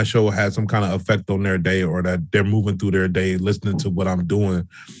my show has some kind of effect on their day or that they're moving through their day listening to what I'm doing,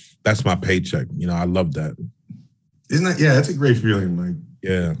 that's my paycheck. I love that. Isn't that? Yeah, that's a great feeling, Mike.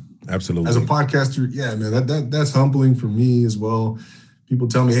 Yeah, absolutely. As a podcaster, yeah, man, that's humbling for me as well. People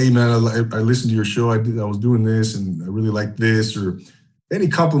tell me, hey, man, I listened to your show. I was doing this and I really like this, or any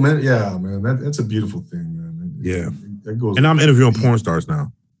compliment. Yeah, man, that's a beautiful thing, man. That goes. And I'm interviewing porn stars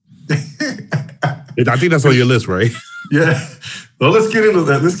now. I think that's on your list, right? Yeah. Well, let's get into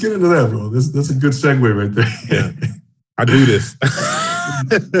that, bro. That's a good segue right there. Yeah. I do this.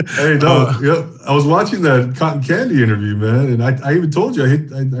 Hey, I was watching that Cotton Candy interview, man, and I even told you, I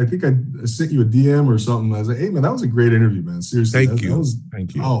think I sent you a DM or something. I was like, hey, man, that was a great interview, man. Seriously. Thank you.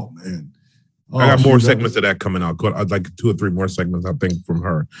 Thank you. Oh, man. I got more segments of that coming out. I'd like 2 or 3 more segments, I think, from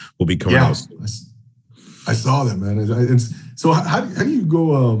her will be coming out. I saw that, man. So how do you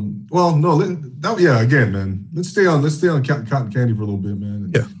go? Again, man. Let's stay on Cotton Candy for a little bit,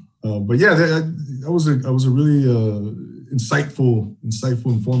 man. But yeah, that was a really insightful,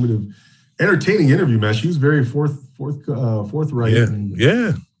 informative, entertaining interview, man. She was very forthright.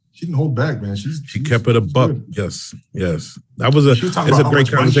 Yeah. She didn't hold back, man. She kept it a buck. Yes. That was a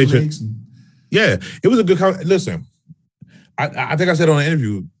great conversation. Yeah, it was a good conversation. Listen. I think I said on an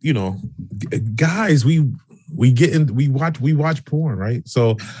interview, guys, we watch porn, right?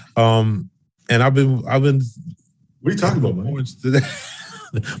 So, and I've been. What are you talking about, man?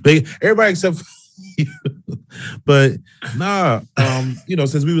 Everybody except you. But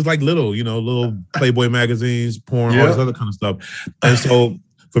since we was like little Playboy magazines, porn, all this other kind of stuff, and so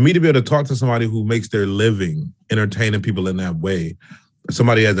for me to be able to talk to somebody who makes their living entertaining people in that way,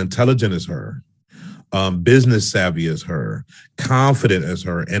 somebody as intelligent as her. Business savvy as her, confident as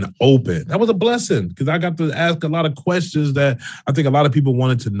her, and open. That was a blessing because I got to ask a lot of questions that I think a lot of people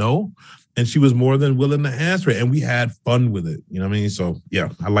wanted to know, and she was more than willing to answer it, and we had fun with it. You know what I mean? So yeah,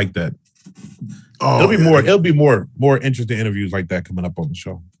 I like that. It'll be more interesting interviews like that coming up on the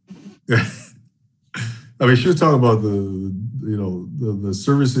show. I mean, she was talking about the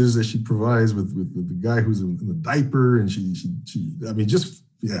services that she provides with the guy who's in the diaper, and she I mean, just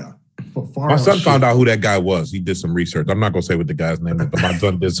yeah. My son found out who that guy was. He did some research. I'm not going to say what the guy's name is, but my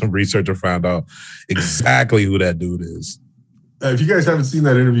son did some research and found out exactly who that dude is. If you guys haven't seen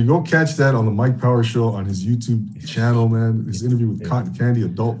that interview, go catch that on the Mike Power Show on his YouTube channel, man. His interview with Cotton Candy,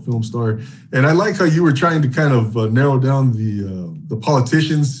 adult film star. And I like how you were trying to kind of narrow down the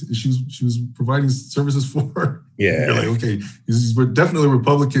politicians she was providing services for. Yeah. You're like, okay, he's definitely a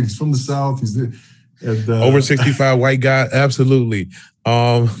Republican. He's from the South. He's the, and, over 65 white guy, absolutely.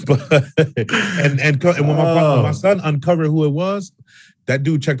 But and when my son uncovered who it was, that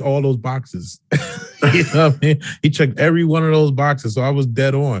dude checked all those boxes. You know what I mean? He checked every one of those boxes, so I was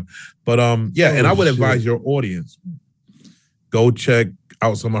dead on. But and I would advise your audience, go check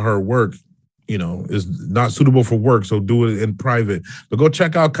out some of her work. You know, it's not suitable for work, so do it in private. But go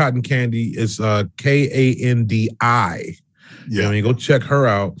check out Cotton Candy. It's Kandi. Yeah, you know, I mean, go check her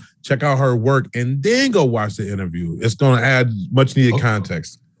out. Check out her work, and then go watch the interview. It's going to add much needed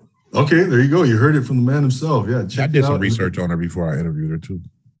context. Okay, there you go. You heard it from the man himself. Yeah, I did some research on her before I interviewed her too.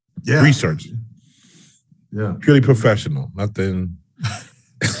 Yeah, research. Yeah, purely professional. Nothing.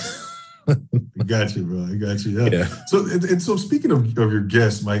 I got you, bro. I got you. Yeah. So speaking of your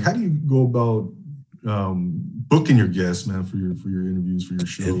guests, Mike, how do you go about booking your guests, man, for your interviews, for your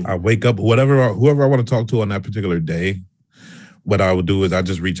show? I wake up, whoever I want to talk to on that particular day. What I would do is I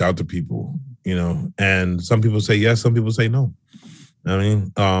just reach out to people, you know, and some people say yes, some people say no. I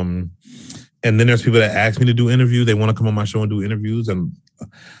mean, and then there's people that ask me to do interviews. They want to come on my show and do interviews, and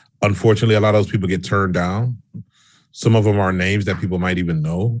unfortunately, a lot of those people get turned down. Some of them are names that people might even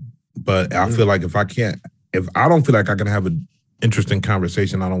know, but I feel like if I don't feel like I can have an interesting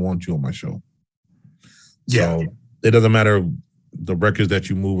conversation, I don't want you on my show. Yeah. So it doesn't matter the records that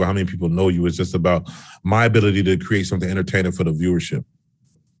you move or how many people know you. It's just about my ability to create something entertaining for the viewership.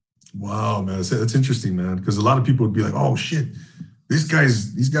 Wow, man. That's interesting, man. Because a lot of people would be like, oh, shit, he's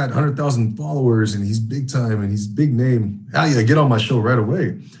got 100,000 followers and he's big time and he's big name. Hell yeah, get on my show right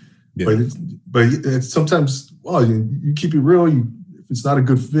away. Yeah. But it's sometimes, well, you keep it real. If it's not a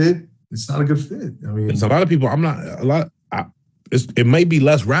good fit, it's not a good fit. I mean, it's a lot of people. It may be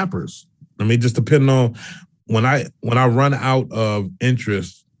less rappers. I mean, just depending on when I run out of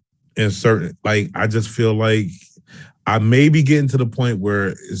interest in certain, like, I just feel like I may be getting to the point where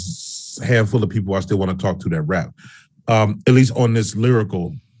it's a handful of people I still want to talk to that rap, at least on this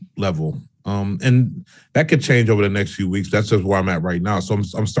lyrical level. And that could change over the next few weeks. That's just where I'm at right now. So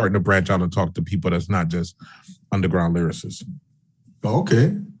I'm starting to branch out and talk to people that's not just underground lyricists.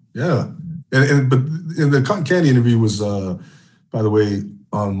 Okay, yeah. But the Cotton Candy interview was, by the way,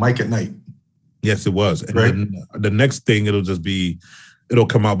 on Mike at Night. Yes, it was. And right? then the next thing, it'll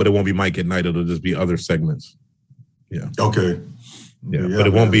come out, but it won't be Mike at Night. It'll just be other segments. Yeah. Okay. Yeah, but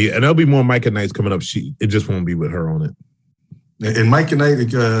it won't be, and there'll be more Mike at Nights coming up. It just won't be with her on it. And Mike at Night,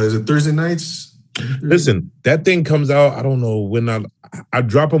 is it Thursday nights? Listen, that thing comes out, I don't know when I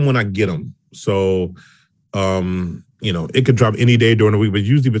drop them when I get them. So, you know, it could drop any day during the week, but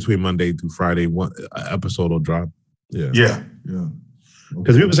usually between Monday through Friday, one episode will drop. Yeah. Yeah.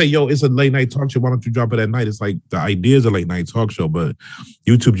 Because people say, yo, it's a late night talk show. Why don't you drop it at night? It's like the idea is a late night talk show, but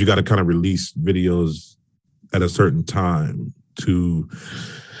YouTube, you got to kind of release videos at a certain time to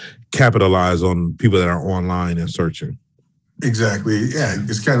capitalize on people that are online and searching. Exactly. Yeah.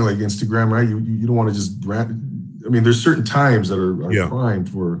 It's kind of like Instagram, right? You don't want to just there's certain times that are primed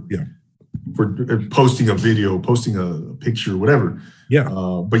for posting a video, posting a picture, whatever. Yeah.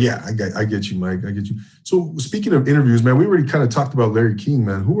 But yeah, I get you, Mike. I get you. So speaking of interviews, man, we already kind of talked about Larry King,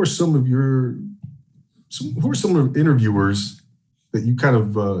 man. Who are some of interviewers that you kind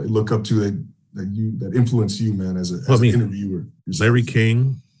of look up to that influence you, man, as an interviewer? Yourself? Larry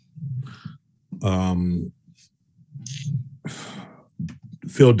King,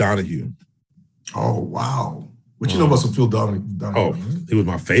 Phil Donahue. Oh, wow. What you know about some Phil Donahue? Oh, he was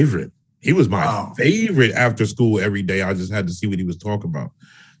my favorite. He was my favorite after school every day. I just had to see what he was talking about.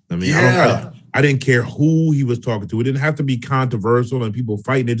 I mean, I didn't care who he was talking to. It didn't have to be controversial and people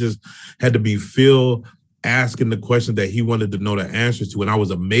fighting. It just had to be Phil asking the question that he wanted to know the answers to. And I was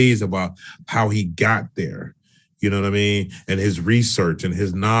amazed about how he got there. You know what I mean? And his research and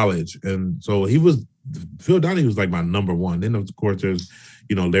his knowledge. And so Phil Donahue was like my number one. Then, of course, there's,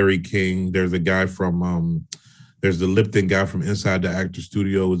 Larry King. There's a guy from, there's the Lipton guy from Inside the Actor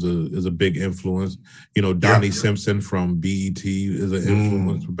Studio is a big influence. Donnie Simpson from BET is an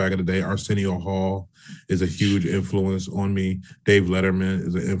influence from back in the day. Arsenio Hall is a huge influence on me. Dave Letterman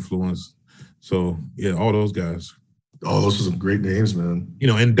is an influence. So, yeah, all those guys. Oh, those are some great names, man.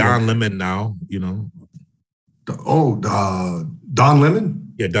 And Don Lemon now, Oh, Don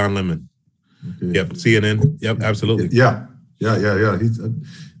Lemon? Yeah, Don Lemon. Okay. Yep, CNN. Yep, absolutely. Yeah. He's,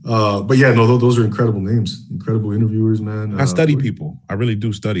 but yeah, no, those are incredible names, incredible interviewers, man. I study people. I really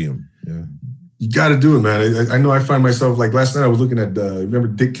do study them. Yeah. You got to do it, man. I know I find myself like last night I was looking at, remember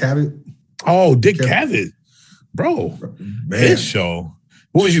Dick Cavett? Oh, Dick Cavett. Bro, man. His show.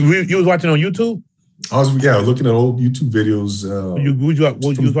 What was you was watching on YouTube? I was looking at old YouTube videos. You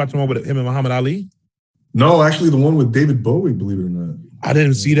was watching one with him and Muhammad Ali? No, actually the one with David Bowie, believe it or not. I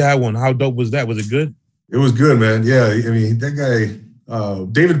didn't see that one. How dope was that? Was it good? It was good, man. Yeah, I mean, that guy,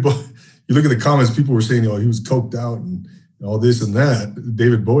 David Bowie, you look at the comments, people were saying, he was coked out and all this and that.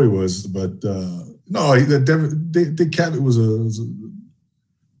 David Bowie was, but no, Dick Cavett was a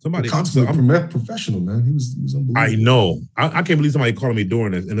professional, man. He was unbelievable. I know. I can't believe somebody calling me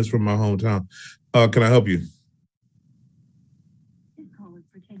during this, and it's from my hometown. Can I help you?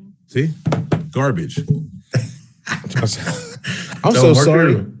 See? Garbage. I'm so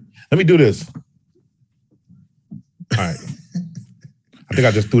sorry. Let me do this. All right. I think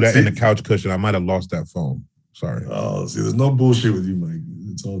I just threw that in the couch cushion. I might have lost that phone. Sorry. Oh, see, there's no bullshit with you, Mike.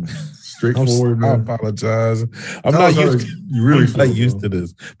 It's all straightforward. I apologize. I'm not used to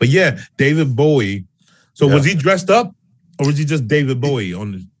this. But yeah, David Bowie. So was he dressed up, or was he just David Bowie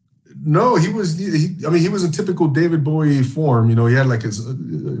on the? No, he was. He was a typical David Bowie form. He had like his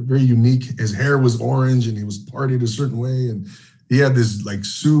very unique. His hair was orange, and he was parted a certain way, and he had this like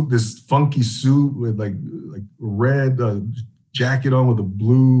suit, this funky suit with like red jacket on with a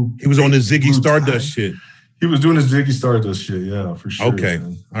blue. He was on the Ziggy Stardust shit. He was doing his Ziggy Stardust shit, yeah, for sure. Okay,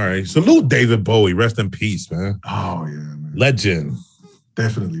 man. All right. Salute David Bowie. Rest in peace, man. Oh yeah, man. Legend.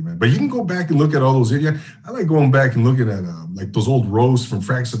 Definitely, man. But you can go back and look at all those. Yeah, I like going back and looking at like those old roasts from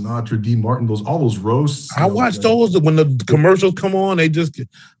Frank Sinatra, Dean Martin. All those roasts. I watch those when the commercials come on.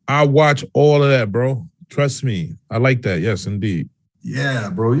 I watch all of that, bro. Trust me, I like that. Yes, indeed. Yeah,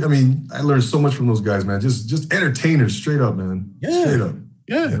 bro. I mean, I learned so much from those guys, man. Just entertainers, straight up, man. Yeah, straight up.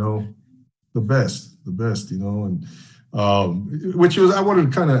 Yeah, the best. And which was I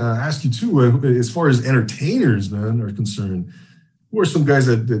wanted to kind of ask you too, as far as entertainers, man, are concerned. Who are some guys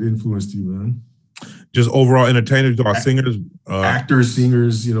that influenced you, man? Just overall entertainers, or singers, actors,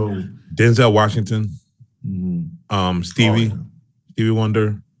 singers. Denzel Washington, Stevie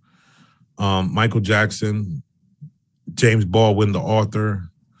Wonder, Michael Jackson, James Baldwin, the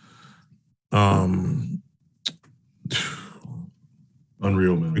author.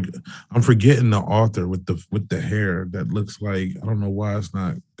 Unreal, man. I'm forgetting the author with the hair that looks like, I don't know why it's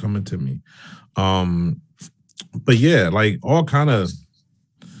not coming to me. But yeah, like all kind of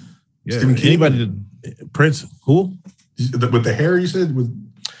anybody. Prince, who? With the hair, you said?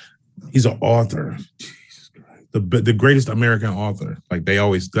 He's an author. Jesus Christ. The greatest American author. Like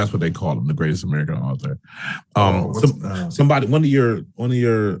that's what they call him, the greatest American author. Somebody, one of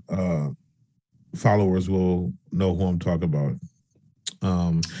your followers will know who I'm talking about.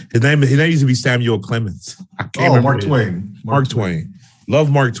 His name used to be Samuel Clemens. Mark Twain. Mark Twain.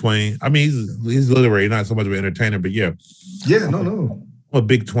 Love Mark Twain. I mean, he's literary, not so much of an entertainer, but yeah. Yeah, no. I'm a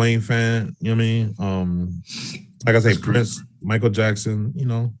big Twain fan. You know what I mean? Like I say, Prince, Michael Jackson.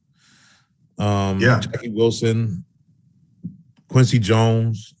 Jackie Wilson, Quincy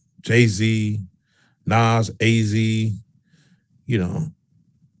Jones, Jay-Z, Nas, AZ.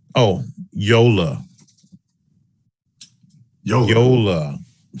 Yola.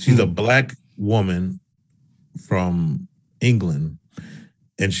 She's a black woman from England,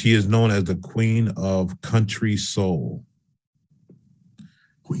 and she is known as the Queen of Country Soul.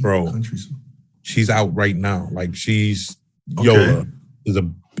 She's out right now. Like Yola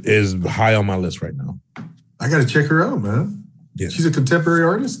is high on my list right now. I got to check her out, man. Yeah. She's a contemporary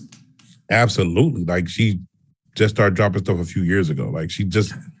artist? Absolutely. Like she just started dropping stuff a few years ago. Like she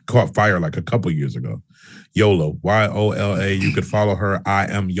just caught fire like a couple years ago. Yola, Yola. You could follow her. I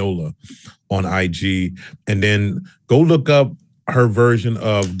am Yola on IG. And then go look up her version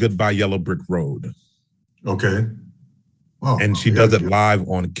of Goodbye Yellow Brick Road. Okay. Wow. And she does it live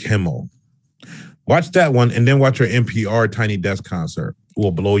on Kimmel. Watch that one and then watch her NPR Tiny Desk concert. It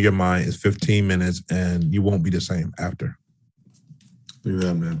will blow your mind. It's 15 minutes and you won't be the same after. Look at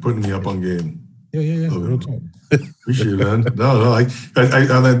that, man. Putting me up on game. Yeah. Real talk. Appreciate it, man. No. I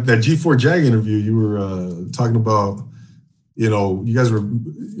on that G4 Jag interview, you were talking about, you guys were,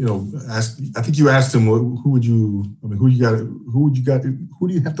 I think you asked him, who do you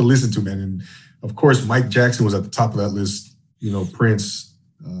have to listen to, man? And of course, Mike Jackson was at the top of that list. Prince,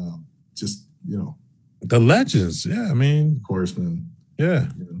 the legends. Yeah, I mean, of course, man. Yeah,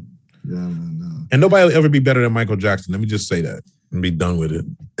 man. And nobody will ever be better than Michael Jackson. Let me just say that and be done with it.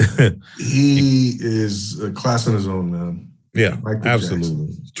 He is a class on his own, man. Yeah, Michael absolutely.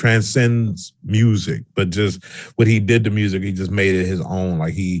 Jackson. Transcends music, but just what he did to music, he just made it his own.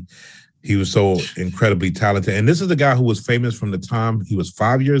 Like he He was so incredibly talented. And this is the guy who was famous from the time he was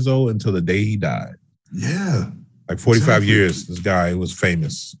 5 years old until the day he died. Yeah. Like 45 years, this guy was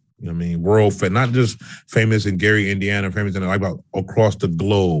famous. You know what I mean? World famous, not just famous in Gary, Indiana, famous in like about across the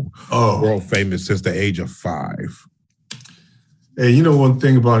globe. World famous since the age of 5. Hey, you know one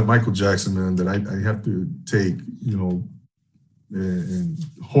thing about Michael Jackson, man, that I have to take, you know, and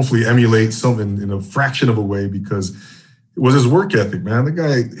hopefully emulate something in a fraction of a way, because it was his work ethic, man. The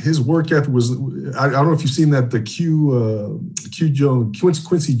guy, his work ethic was, I don't know if you've seen that, the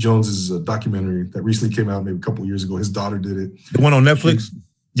Quincy Jones's documentary that recently came out maybe a couple of years ago. His daughter did it. The one on Netflix?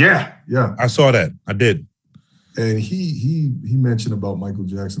 Yeah. I saw that. I did. And he mentioned about Michael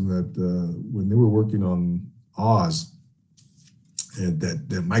Jackson that when they were working on Oz, and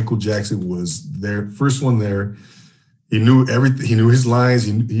that Michael Jackson was their first one there. He knew everything. He knew his lines.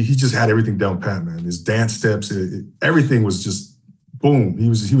 He just had everything down pat, man. His dance steps, everything was just boom. He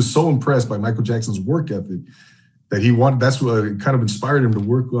was so impressed by Michael Jackson's work ethic that he wanted. That's what kind of inspired him to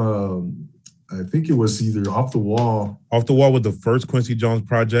work. I think it was either Off the Wall. Off the Wall with the first Quincy Jones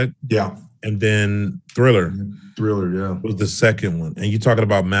project. Yeah. And then Thriller. Yeah. Was the second one. And you're talking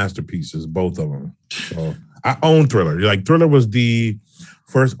about masterpieces, both of them. So I own Thriller. Like Thriller was the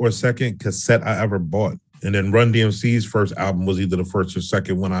first or second cassette I ever bought. And then Run DMC's first album was either the first or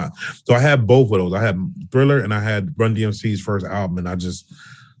second one. So I had both of those. I had Thriller and I had Run DMC's first album. And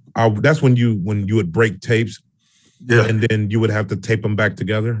that's when you would break tapes. Yeah. And then you would have to tape them back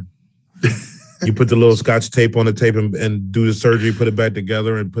together. You put the little Scotch tape on the tape and do the surgery, put it back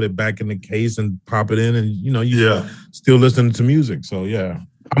together and put it back in the case and pop it in. And, you know, you still listening to music. So, yeah,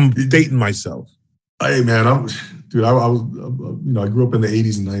 I'm dating myself. Hey, man, I was, you know, I grew up in the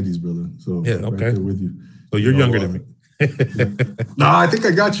 80s and 90s, brother. So, yeah, okay. Right there with you. So you're younger than me. No, I think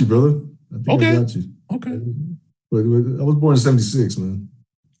I got you, brother. I got you. Okay. But I was born in 76, man.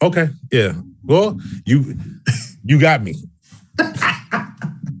 Okay. Yeah. Well, you got me.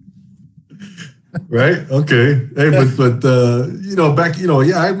 Right? Okay. Hey, but you know, back, you know,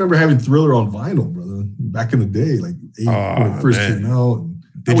 I remember having Thriller on vinyl, brother, back in the day, like when it first came out.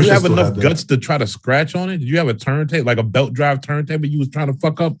 Did you have enough guts to try to scratch on it? Did you have a turntable, like a belt drive turntable you was trying to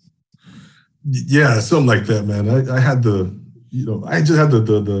fuck up? Yeah, something like that, man. I had I just had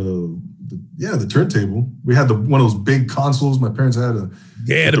the turntable. We had one of those big consoles. My parents had the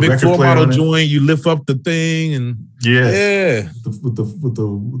big 4-model joint. You lift up the thing and with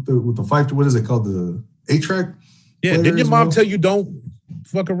the 5, what is it called, the 8-track? Yeah, didn't your mom tell you don't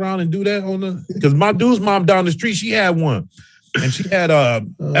fuck around and do that on the? Because my dude's mom down the street, she had one, and she had a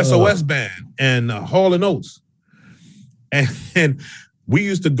SOS band and Hall and Oates, and we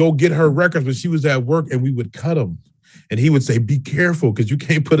used to go get her records when she was at work, and we would cut them. And he would say, "Be careful, because you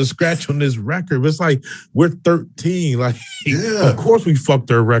can't put a scratch on this record." It's like we're 13. Like, of course we fucked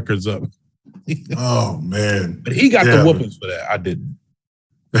their records up. Oh man! But he got the whoopings for that. I didn't.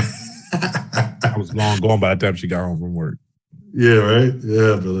 I was long gone by the time she got home from work. Yeah, right.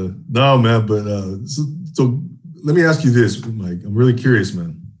 Yeah, brother. No, man. But so let me ask you this, Mike. I'm really curious,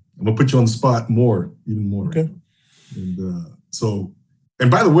 man. I'm gonna put you on the spot even more. Okay. And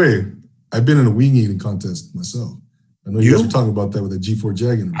by the way, I've been in a wing eating contest myself. I know you guys were talking about that with the G4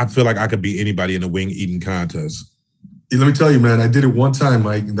 Jag. I feel like I could beat anybody in a wing eating contest. Hey, let me tell you, man, I did it one time,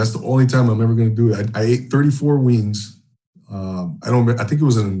 Mike, and that's the only time I'm ever going to do it. I ate 34 wings. I think it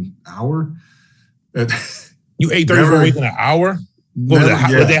was in an hour. You ate 34 wings in an hour?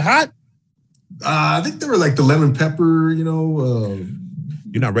 Was they hot? I think they were like the lemon pepper, you know.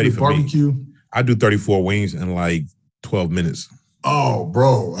 You're not ready for barbecue. Me. I do 34 wings in like 12 minutes. Oh,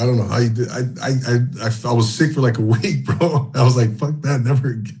 bro, I don't know how you did. I was sick for like a week, bro. I was like, fuck that,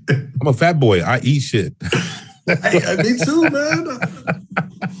 never again. I'm a fat boy. I eat shit. Me too, man.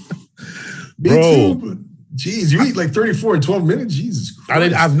 Me too. But geez, you eat like 34 in 12 minutes? Jesus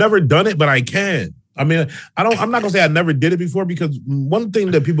Christ. I've never done it, but I can. I mean, I'm not gonna say I never did it before, because one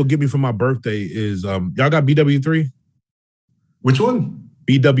thing that people give me for my birthday is y'all got BW3? Which one?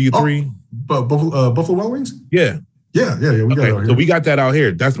 BW3. Buffalo Wild Wings? Yeah. Yeah. We got it out here. So we got that out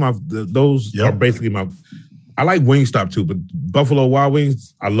here. That's those are basically my. I like Wingstop too, but Buffalo Wild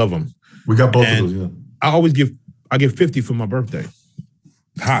Wings, I love them. We got both of those. Yeah. I give 50 for my birthday.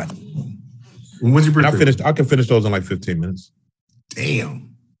 Hot. When's your birthday? I can finish those in like 15 minutes.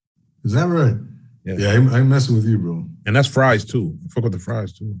 Damn. Is that right? Yeah. I'm messing with you, bro. And that's fries too. Fuck with the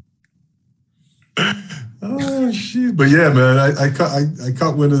fries too. Oh shit! But yeah, man, I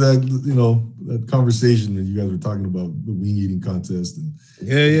caught wind of that, you know, that conversation that you guys were talking about, the wing eating contest. And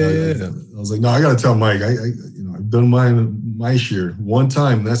I was like, no, I gotta tell Mike. I've done my share one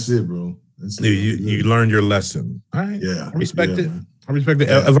time. That's it, bro. That's you learned your lesson. All right. Yeah. I respect it. Man. I respect it.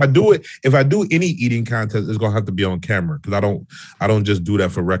 Yeah. If I do any eating contest, it's gonna have to be on camera because I don't just do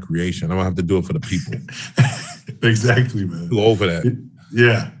that for recreation. I'm gonna have to do it for the people. Exactly, man. Too old for that.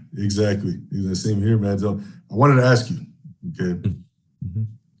 Yeah, exactly. Same here, man. So I wanted to ask you, okay,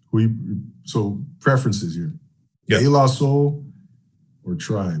 so preferences here, De La Soul or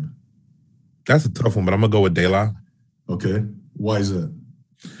Tribe? That's a tough one, but I'm gonna go with De La. Okay, why is that?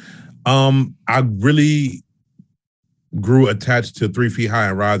 I really grew attached to 3 Feet High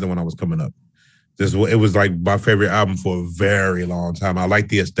and Rising when I was coming up. It was like my favorite album for a very long time. I like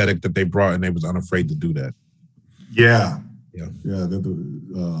the aesthetic that they brought, and they was unafraid to do that. Yeah. Yeah.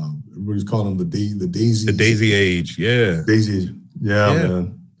 Everybody's calling them the Daisy. The Daisy Age. Yeah. Daisy Age. Yeah,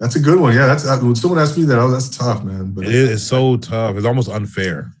 man. That's a good one. Yeah, when someone asked me that, that's tough, man. But it's so tough. It's almost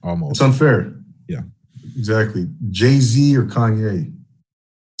unfair. Almost. It's unfair. Yeah. Exactly. Jay-Z or Kanye?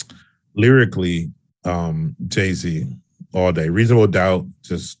 Lyrically, Jay-Z all day. Reasonable Doubt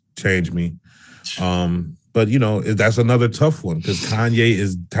just changed me. But that's another tough one because Kanye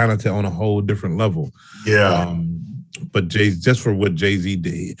is talented on a whole different level. Yeah. But just for what Jay-Z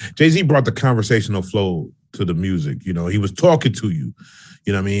did, Jay-Z brought the conversational flow to the music. He was talking to you,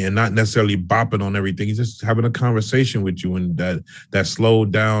 you know what I mean, and not necessarily bopping on everything. He's just having a conversation with you, and that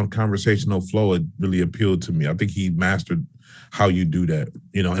slowed down conversational flow, it really appealed to me. I think he mastered how you do that,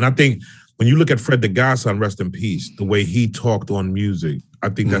 and I think when you look at Fred the Godson, rest in peace, the way he talked on music, I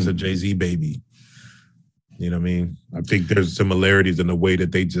think that's a Jay-Z baby. You know what I mean? I think there's similarities in the way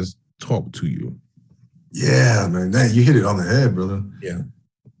that they just talk to you. Yeah, man. You hit it on the head, brother. Yeah.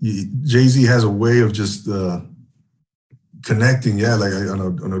 Jay-Z has a way of just connecting, like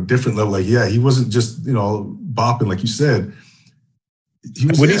on a different level. Like, he wasn't just, bopping, like you said.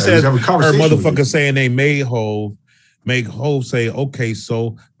 When he said, her motherfucker saying they made Hov, make Hov say, okay,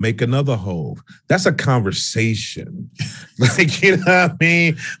 so make another Hov. That's a conversation. Like, you know what I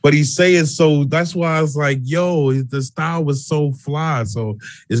mean? But he's saying so, that's why I was like, yo, the style was so fly. So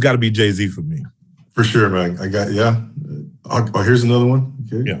it's got to be Jay-Z for me. For sure, man. I got, here's another one.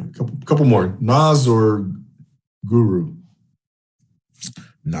 Okay. Yeah. Couple more. Nas or Guru?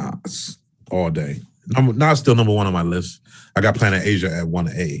 Nas all day. Nas still number one on my list. I got Planet Asia at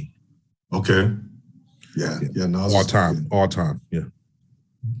 1A. Okay. Yeah. Nas all time. Yeah.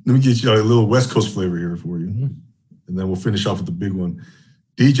 Let me get you a little West Coast flavor here for you, and then we'll finish off with the big one.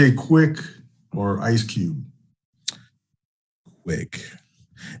 DJ Quick or Ice Cube? Quick.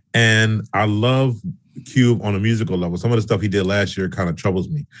 And I love Cube on a musical level. Some of the stuff he did last year kind of troubles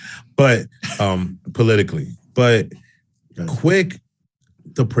me, but politically. But Quick,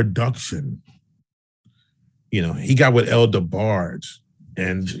 the production, he got with El DeBarge,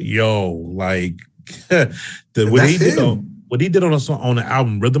 and like what he did on a song on the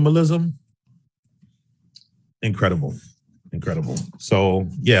album Rhythmalism, incredible. So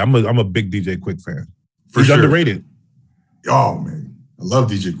yeah, I'm a big DJ Quick fan. He's underrated. Oh man. I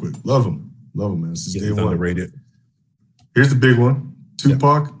love DJ Quick. Love him, man. This is day one. Underrated. Here's the big one.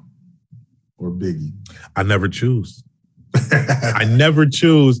 Tupac or Biggie? I never choose. I never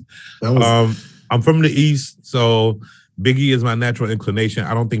choose. I'm from the East, so Biggie is my natural inclination.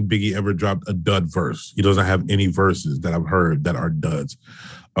 I don't think Biggie ever dropped a dud verse. He doesn't have any verses that I've heard that are duds.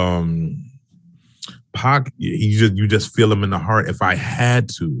 Pac, you just feel him in the heart. If I had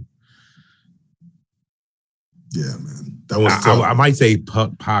to. Yeah, man. That was tough. I might say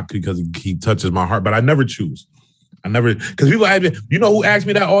Pac because he touches my heart, but I never choose. Because people ask me, who asks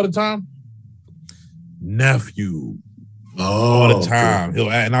me that all the time? Nephew. All the time. Okay.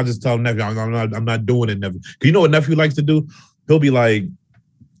 And I'll just tell him, Nephew, I'm not doing it, Nephew. Because you know what Nephew likes to do? He'll be like,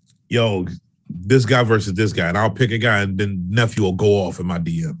 yo, this guy versus this guy. And I'll pick a guy, and then Nephew will go off in my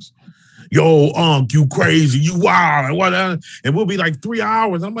DMs. Yo, Unc, you crazy, you wild, and what? And we'll be like 3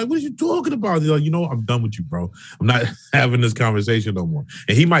 hours. I'm like, what are you talking about? He's like, I'm done with you, bro. I'm not having this conversation no more.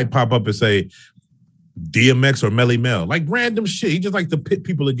 And he might pop up and say DMX or Melly Mel, like random shit. He just like to pit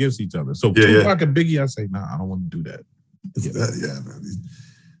people against each other. So Tupac and Biggie, I say, nah, I don't want to do that. Man.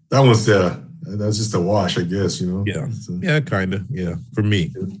 That one's that's just a wash, I guess. Yeah, kind of. Yeah, for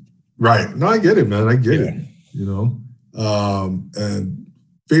me. Right. No, I get it, man. I get it. And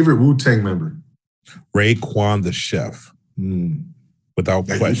favorite Wu-Tang member? Raekwon the Chef. Without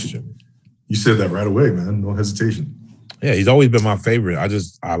question. You said that right away, man. No hesitation. Yeah, he's always been my favorite.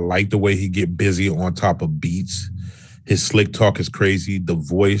 I like the way he get busy on top of beats. His slick talk is crazy. The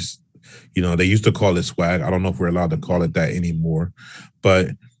voice, they used to call it swag. I don't know if we're allowed to call it that anymore.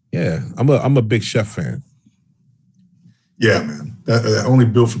 But yeah, I'm a big Chef fan. Yeah, man. That only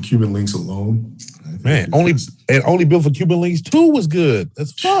built for Cuban Links alone. Man, only built for Cuban Links 2 was good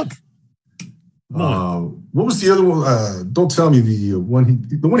as fuck. Come on. What was the other one? Don't tell me the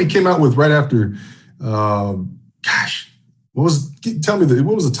one he came out with right after. Gosh, tell me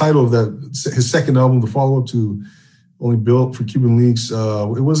what was the title of that? His second album, the follow up to Only Built for Cuban Links. It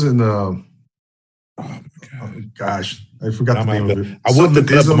wasn't. Oh my gosh, I forgot the name of it. I would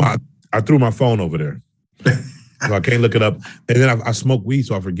look it up. I threw my phone over there, so I can't look it up. And then I smoke weed,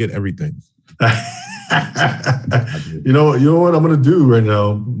 so I forget everything. You know what I'm gonna do right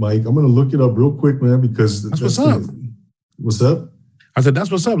now, Mike? I'm gonna look it up real quick, man, because that's what's up. What's up? I said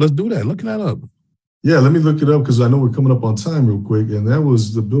that's what's up. Let's do that. Look that up. Yeah, let me look it up because I know we're coming up on time real quick. And that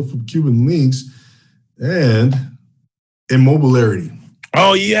was the Built from Cuban Links and Immobilarity.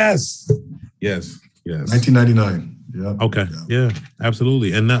 Oh, yes. Yes. 1999. Yeah. Okay. Yeah,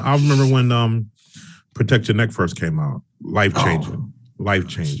 absolutely. And I remember when Protect Your Neck first came out. Life-changing.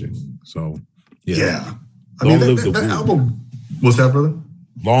 Life-changing. So, yeah. I mean, that album, what's that, brother?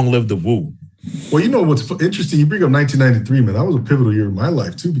 Long live the Woo. Well, you know what's interesting? You bring up 1993, man. That was a pivotal year in my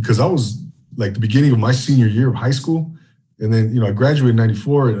life, too, because I was like the beginning of my senior year of high school. And then, I graduated in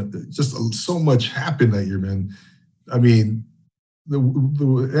 94 and just so much happened that year, man. I mean,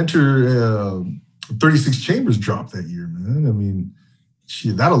 the Enter 36 Chambers dropped that year, man. I mean,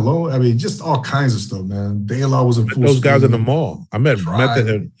 shit, that alone, I mean, just all kinds of stuff, man. De La was in full those guys in the mall. I met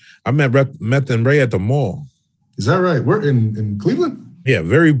Meth and Ray at the mall. Is that right? We're in Cleveland? Yeah,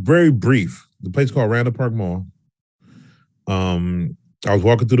 very, very brief. The place called Randall Park Mall. I was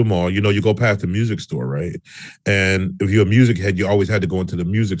walking through the mall. You go past the music store, right? And if you're a music head, you always had to go into the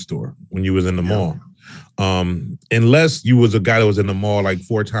music store when you was in the mall. Unless you was a guy that was in the mall like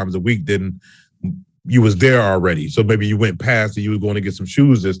 4 times a week, then you was there already. So maybe you went past and you was going to get some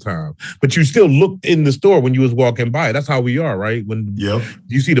shoes this time. But you still looked in the store when you was walking by. That's how we are, right? When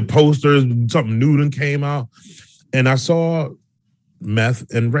you see the posters, something new done came out. And I saw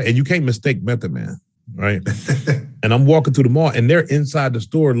Meth and Ray. And you can't mistake Method Man, right? And I'm walking through the mall, and they're inside the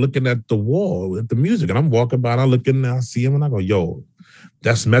store looking at the wall, at the music. And I'm walking by, and I look in there, I see him, and I go, yo,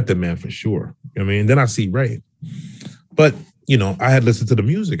 that's Method Man for sure. I mean, then I see Ray. But, I had listened to the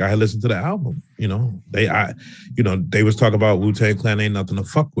music. I had listened to the album. They was talking about Wu-Tang Clan ain't nothing to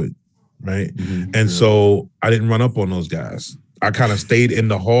fuck with, right? Mm-hmm. And so I didn't run up on those guys. I kind of stayed in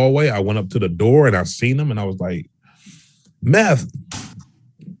the hallway. I went up to the door, and I seen them, and I was like, Meth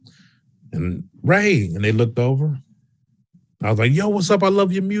and Ray. And they looked over. I was like, yo, what's up? I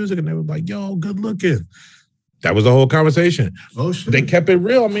love your music. And they were like, yo, good looking. That was the whole conversation. Oh, shit. They kept it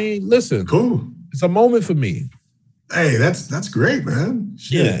real. I mean, listen. Cool. It's a moment for me. Hey, that's great, man.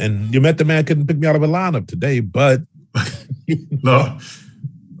 Shit. Yeah, and you met the man couldn't pick me out of a lineup today, but no.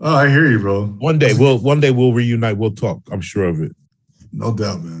 Oh, I hear you, bro. One day we'll reunite. We'll talk. I'm sure of it. No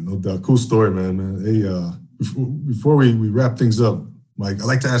doubt, man. No doubt. Cool story, man. Hey, before we wrap things up, Mike, I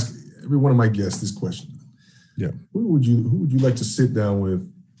like to ask every one of my guests this question. Yeah. Who would you like to sit down with?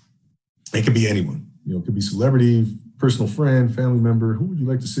 It could be anyone. It could be celebrity, personal friend, family member. Who would you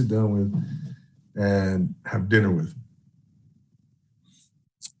like to sit down with and have dinner with?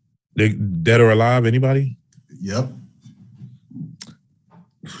 They dead or alive? Anybody? Yep.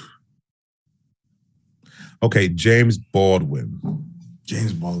 Okay, James Baldwin.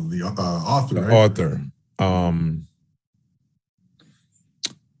 James Baldwin, the author. The right? author.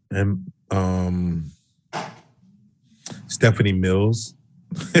 Stephanie Mills.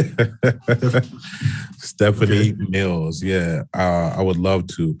 Stephanie Mills, yeah. I would love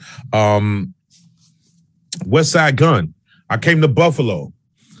to. West Side Gun. I came to Buffalo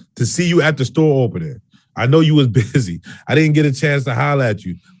to see you at the store opening. I know you was busy. I didn't get a chance to holler at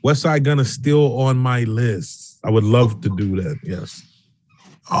you. West Side Gun is still on my list. I would love to do that. Yes.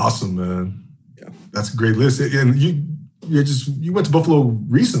 Awesome, man. Yeah, that's a great list. And you went to Buffalo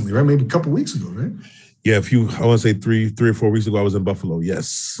recently, right? Maybe a couple weeks ago, right? Yeah, I want to say three or 4 weeks ago, I was in Buffalo.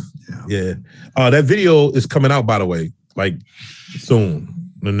 Yes. Yeah. That video is coming out, by the way, like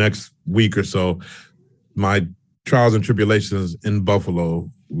soon, the next week or so. My Trials and Tribulations in Buffalo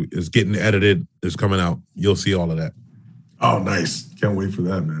is getting edited. It's coming out. You'll see all of that. Oh, nice. Can't wait for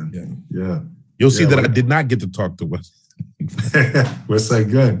that, man. Yeah. You'll see that I did not get to talk to West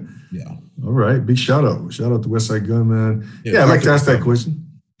Side Gun. Yeah. All right. Big shout out. Shout out to West Side Gun, man. Yeah, I'd like to ask that question.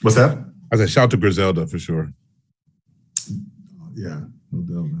 What's that? I said shout out to Griselda for sure. Yeah, no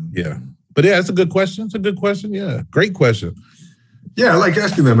doubt, man. Yeah. But yeah, it's a good question. It's a good question. Yeah. Great question. Yeah, I like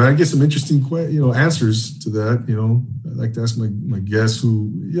asking them, man. I get some interesting answers to that. I like to ask my guests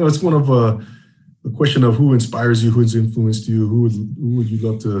who, it's one of a question of who inspires you, who has influenced you, who would you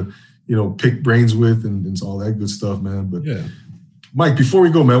love to, pick brains with and all that good stuff, man. But yeah. Mike, before we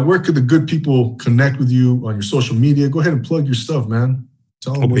go, man, where could the good people connect with you on your social media? Go ahead and plug your stuff, man.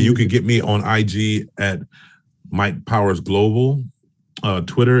 Okay, you can get me on IG at Mike Powers Global.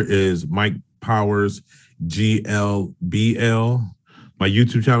 Twitter is Mike Powers GLBL. My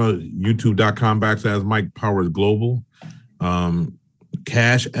YouTube channel, youtube.com/ Mike Powers Global.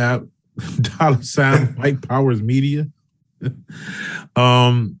 Cash App, $ Mike Powers Media.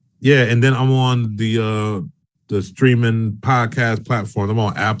 Yeah, and then I'm on the streaming podcast platforms. I'm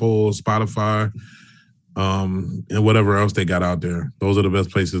on Apple, Spotify, and whatever else they got out there. Those are the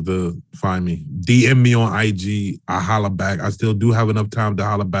best places to find me. DM me on IG. I holler back. I still do have enough time to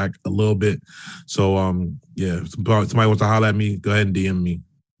holler back a little bit. So, yeah, if somebody wants to holler at me, go ahead and DM me.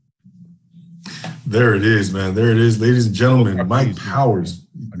 There it is, man. There it is, ladies and gentlemen. Mike Powers.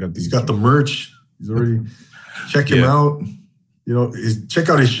 He's got the merch. He's already check him out. You know, check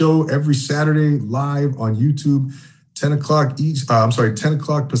out his show every Saturday live on YouTube, 10 o'clock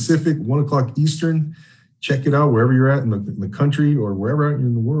Pacific, 1 o'clock Eastern. Check it out wherever you're at in the country or wherever you're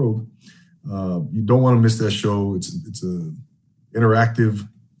in the world. You don't want to miss that show. It's a interactive,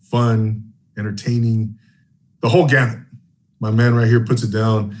 fun, entertaining, the whole gamut. My man right here puts it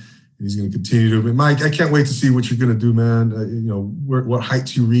down, and he's going to continue to. But Mike, I can't wait to see what you're going to do, man. You know, what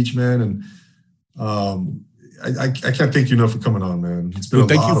heights you reach, man, and I can't thank you enough for coming on, man. It's been a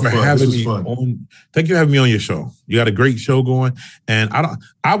lot of fun. This was fun. Thank you for having me on your show. You got a great show going, and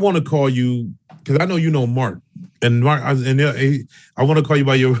I want to call you because I know you know Mark, and Mark, I want to call you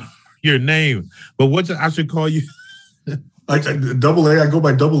by your name, but I should call you? Like Double A. I go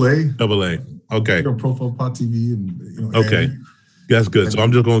by Double A. Double A. Okay. On Profile Pod TV, and okay, that's good. So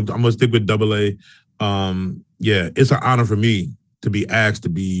I'm gonna stick with Double A. Yeah, it's an honor for me to be asked to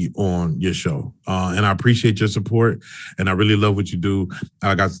be on your show. And I appreciate your support, and I really love what you do.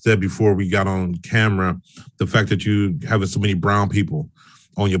 Like I said before we got on camera, the fact that you have so many brown people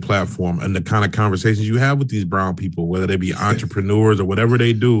on your platform and the kind of conversations you have with these brown people, whether they be entrepreneurs or whatever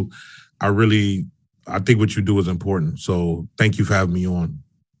they do, I think what you do is important. So thank you for having me on.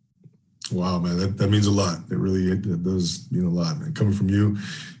 Wow, man, that means a lot. It does mean a lot, man. Coming from you,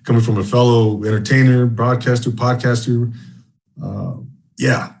 coming from a fellow entertainer, broadcaster, podcaster.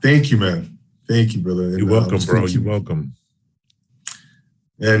 Yeah, thank you, man. Thank you, brother. You're welcome, bro. You're welcome.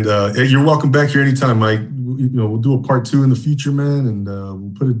 And you're welcome back here anytime, Mike. We'll do a part 2 in the future, man, and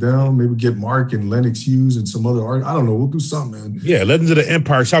we'll put it down. Maybe get Mark and Lennox Hughes and some other art. I don't know. We'll do something, man. Yeah, Legends of the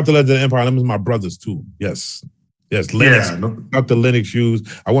Empire. Shout out to Legends of the Empire. Them is my brothers too. Yes, Lennox. Yeah, shout out to Lennox Hughes.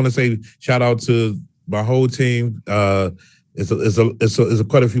 I want to say shout out to my whole team. It's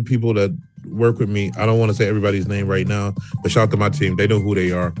quite a few people that work with me. I don't want to say everybody's name right now, but shout out to my team. They know who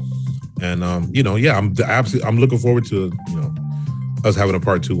they are, and I'm looking forward to us having a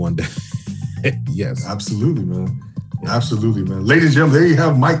part 2 one day. Yes, absolutely, man. Absolutely, man. Ladies and gentlemen, there you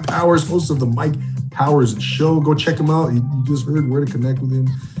have Mike Powers, host of the Mike Powers Show. Go check him out. You just heard where to connect with him.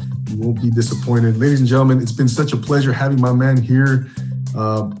 You won't be disappointed. Ladies and gentlemen, it's been such a pleasure having my man here.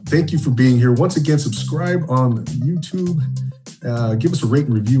 Thank you for being here. Once again, subscribe on YouTube. Give us a rate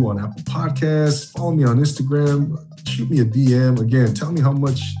and review on Apple Podcasts. Follow me on Instagram. Shoot me a DM. Again, tell me how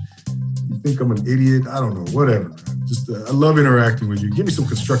much you think I'm an idiot. I don't know, whatever, man. Just I love interacting with you. Give me some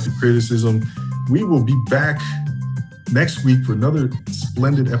constructive criticism. We will be back next week for another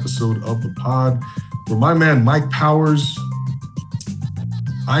splendid episode of the pod. For my man, Mike Powers,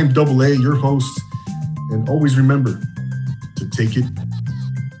 I'm Double A, your host. And always remember to take it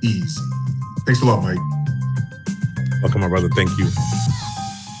easy. Thanks a lot, Mike. Welcome, my brother. Thank you.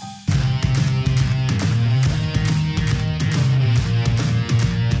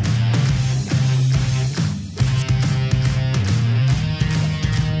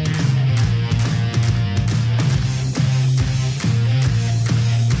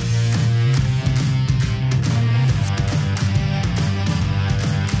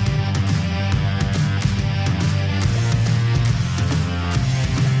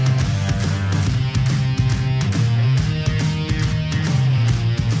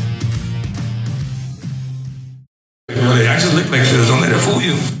 Don't let it fool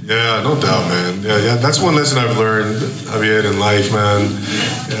you. Yeah, no doubt, man. Yeah. That's one lesson I've learned, Javier, in life, man.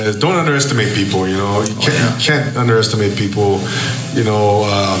 Don't underestimate people. You can't underestimate people.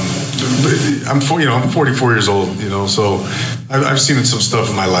 I'm 44 years old. So I've seen some stuff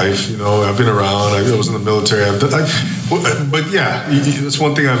in my life. I've been around. I was in the military. But yeah, that's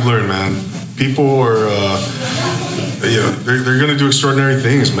one thing I've learned, man. People are. They're going to do extraordinary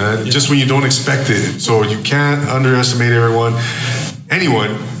things, man, just when you don't expect it. So you can't underestimate anyone.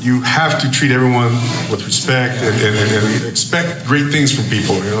 You have to treat everyone with respect and expect great things from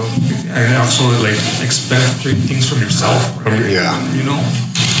people, And also, expect great things from yourself. Right? Yeah.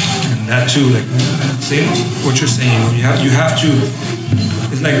 And that too, same what you're saying. You have to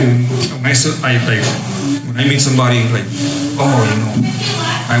it's like when I meet somebody like, oh, you know,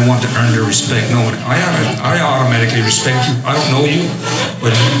 I want to earn their respect. No, I automatically respect you. I don't know you,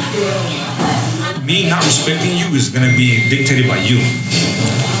 but me not respecting you is gonna be dictated by you.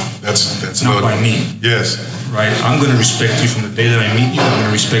 That's not by me. Yes. Right. I'm gonna respect you from the day that I meet you. I'm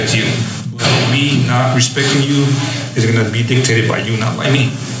gonna respect you. But me not respecting you is gonna be dictated by you, not by me.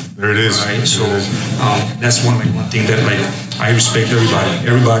 There it is. Right. So that's one thing that like I respect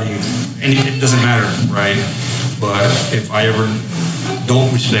everybody, and it doesn't matter, right? But if I ever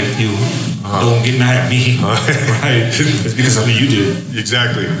don't respect you, don't get mad at me, right? It's because of what you did.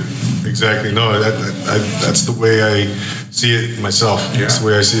 Exactly. No, that's the way I see it myself. Yeah. That's the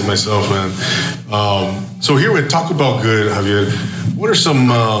way I see it myself, man. So here we talk about good, Javier. What are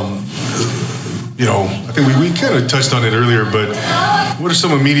some, I think we kind of touched on it earlier, but what are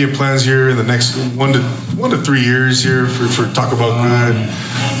some immediate plans here in the next 1 to 3 years here for Talk About Good?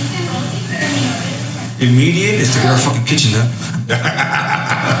 Immediate is to get our fucking kitchen done.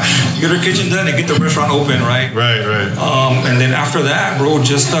 Get our kitchen done and get the restaurant open, right? Right. And then after that, bro,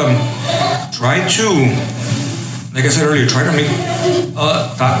 just try to, like I said earlier, try to make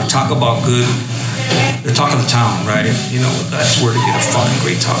Talk About Good the talk of the town, right? You know, that's where to get a fucking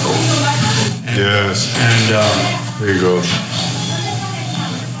great taco. And, yes. And there you go.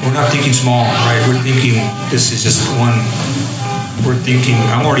 We're not thinking small, right? We're thinking this is just one. We're thinking.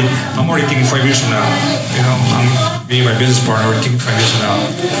 I'm already thinking 5 years from now. You know, I'm being my business partner. We're thinking 5 years from now.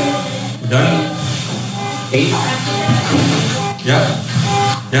 We're done. 8. Yeah.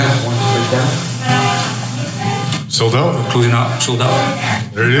 Sold out. Closing out. Sold out.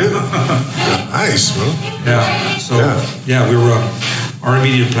 There it is. Nice, bro. Yeah. So we were. Our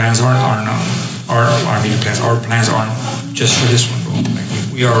immediate plans aren't our immediate plans. Our plans aren't just for this one, bro. Like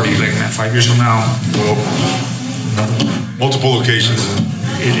we already 5 years from now. Well, multiple locations.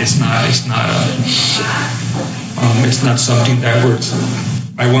 It's not something that works.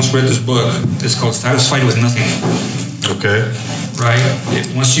 I once read this book. It's called Satisfied with Nothing. Okay. Right.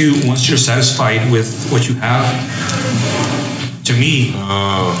 Once you're satisfied with what you have, to me,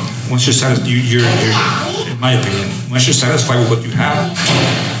 once you're satisfied, you're in my opinion, once you're satisfied with what you have,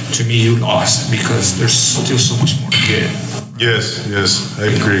 to me you lost because there's still so much more to get. Yes, I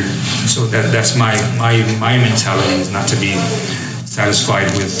agree. So that's my mentality is not to be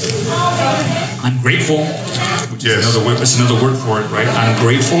satisfied with. I'm grateful, which is another word. It's another word for it, right? I'm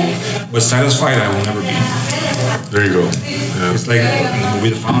grateful, but satisfied I will never be. There you go. Yeah. It's like in the movie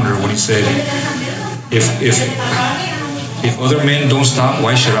The Founder when he said, if other men don't stop,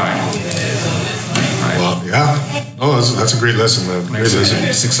 why should I? Right? Well, yeah. Oh, that's a great lesson, man. Great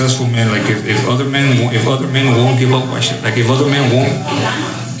lesson. Successful men, like if other men won't give up, why should? Like if other men won't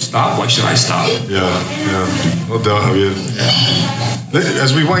stop, why should I stop? Yeah. No doubt, Javier. Yeah.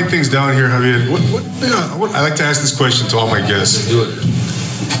 As we wind things down here, Javier, what I like to ask this question to all my guests. Let's do it.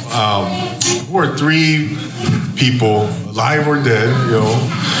 Who are 3 people, alive or dead,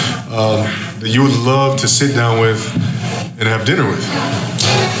 that you would love to sit down with and have dinner with?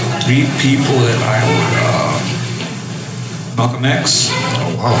 3 people that I would. Malcolm X.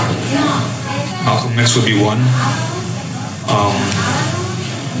 Oh wow. Malcolm X would be one.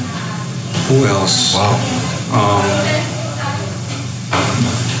 Who else? Wow.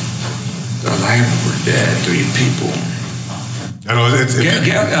 Alive or dead? 3 people. I know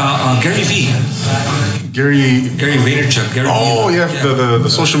Gary V. Gary Vaynerchuk. The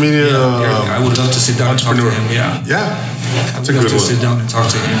social media. I would love to sit down and talk to him. Yeah. That's a good one. Sit down and talk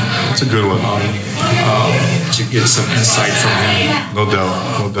to him. That's a good one. To get some insight from him. No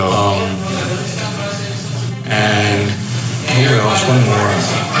doubt. And who else? One more.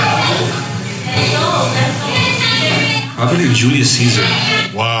 Probably Julius Caesar.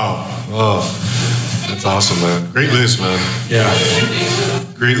 Wow. Oh, that's awesome, man. Great list, man. Yeah.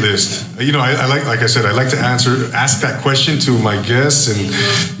 Great list. I like I said, I like to ask that question to my guests, and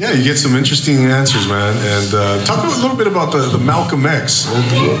you get some interesting answers, man. And talk a little bit about the Malcolm X.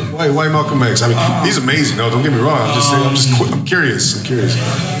 Why Malcolm X? I mean, he's amazing. No, don't get me wrong. I'm curious.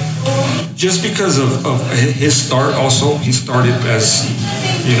 Just because of his start, also he started as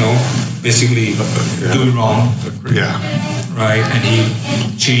basically doing wrong. Yeah. Right, and he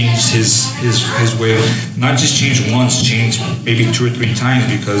changed his way of, not just changed once, changed maybe 2 or 3 times,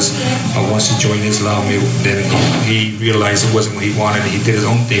 because once he joined Islam, then he realized it wasn't what he wanted. He did his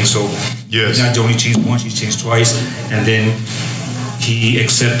own thing. So yes. He not only changed once, he changed twice, and then he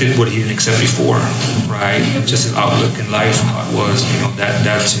accepted what he didn't accept before. Right, just his outlook in life, how it was.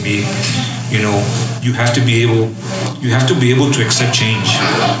 That to me, you have to be able to accept change.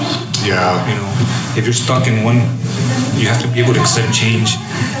 Yeah. If you're stuck in one You have to be able to accept change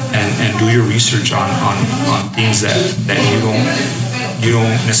and do your research on things that you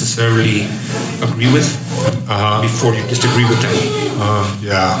don't necessarily agree with before you disagree with them.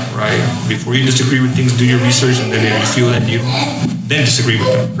 Yeah. Right? Before you disagree with things, do your research, and then if you feel that you then disagree with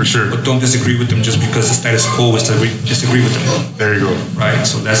them. For sure. But don't disagree with them just because the status quo is to disagree with them. There you go. Right?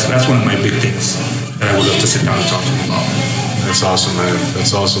 So that's one of my big things that I would love to sit down and talk to them about. That's awesome, man.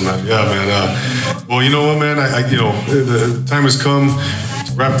 That's awesome, man. Yeah, man. Well, you know what, man? The time has come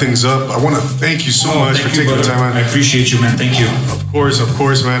to wrap things up. I want to thank you so much for taking the time out. I appreciate you, man. Thank you. Of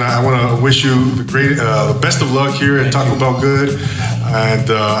course, man. I want to wish you the best of luck here at Taco Bell Good, and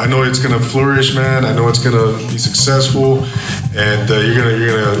I know it's gonna flourish, man. I know it's gonna be successful, and you're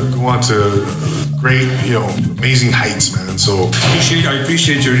gonna go on to great, amazing heights, man. So I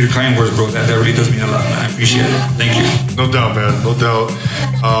appreciate your kind words, bro. That really does mean a lot, man. I appreciate it. Thank you. No doubt, man. No doubt.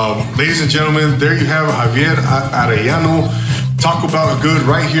 Ladies and gentlemen, there you have Javier Arellano. Taco Bell Good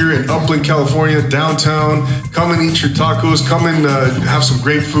right here in Upland, California, downtown. Come and eat your tacos. Come and have some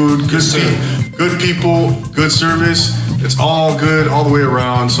great food. Good people, good service. It's all good all the way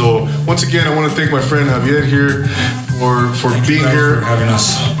around. So once again, I want to thank my friend Javier here for being here, for having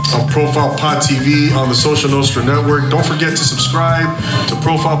us on Profile Pod TV on the Social Nostra Network. Don't forget to subscribe to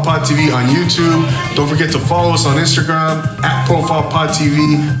Profile Pod TV on YouTube. Don't forget to follow us on Instagram at Profile Pod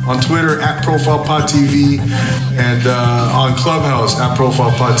TV, on Twitter at Profile Pod TV, and on Clubhouse at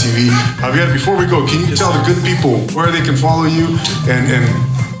Profile Pod TV. Javier, before we go, can you tell the good people where they can follow you and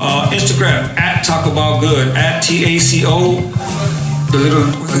Instagram at Taco Bell Good, at TACO, the little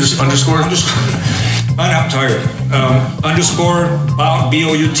underscore. I'm tired. Underscore BOUT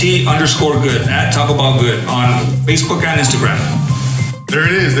underscore good at Taco Bell Good on Facebook and Instagram. There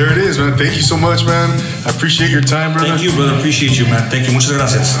it is, man. Thank you so much, man. I appreciate your time, brother. Thank you, brother. Appreciate you, man. Thank you. Muchas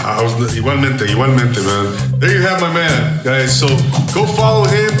gracias. Igualmente, man. There you have my man, guys. So go follow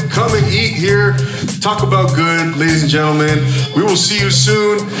him. Come and eat here. Talk about good, ladies and gentlemen. We will see you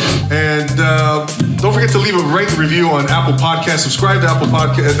soon. And don't forget to leave a rate and review on Apple Podcasts. Subscribe to Apple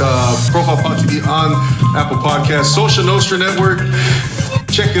Podcast, Profile Pod TV on Apple Podcasts. Social Nostra Network.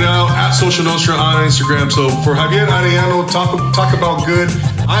 Check it out at Social Nostra on Instagram. So for Javier Arellano, talk about good.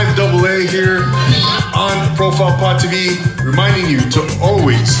 I'm Double A here on Profile Pod TV, reminding you to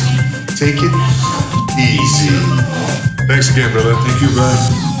always take it easy. Thanks again, brother. Thank you, brother.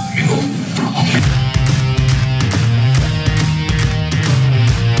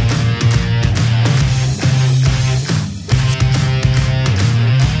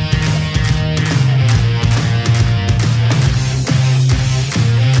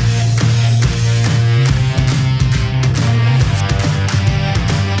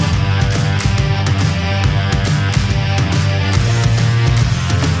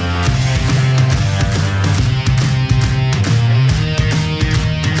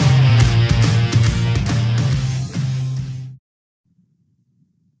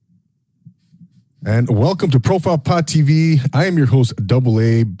 And welcome to Profile Pod TV. I am your host, Double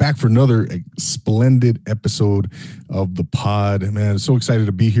A, back for another splendid episode of the pod. Man, I'm so excited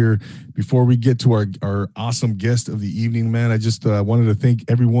to be here. Before we get to our awesome guest of the evening, man, I just wanted to thank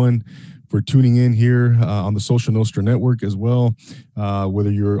everyone for tuning in here on the Social Nostra Network as well.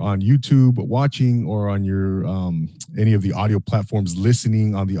 Whether you're on YouTube watching or on your any of the audio platforms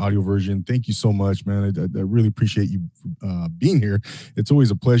listening on the audio version, thank you so much, man. I really appreciate you being here. It's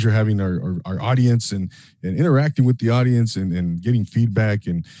always a pleasure having our audience and interacting with the audience and getting feedback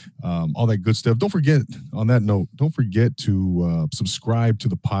and all that good stuff. Don't forget, on that note, don't forget to subscribe to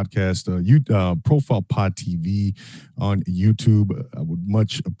the podcast, Profile Pod TV on YouTube. I would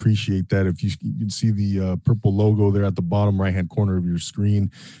much appreciate that. If you can see the purple logo there at the bottom right-hand corner of your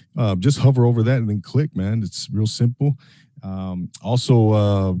screen, just hover over that and then click, man. It's real simple.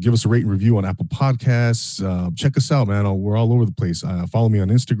 Also, give us a rate and review on Apple Podcasts. Check us out, man. We're all over the place. Follow me on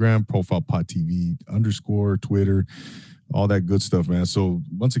Instagram, Profile Pod TV _, Twitter, all that good stuff, man. So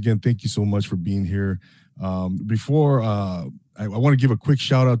once again, thank you so much for being here. Before I want to give a quick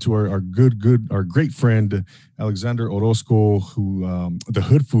shout out to our great friend Alexander Orozco, who the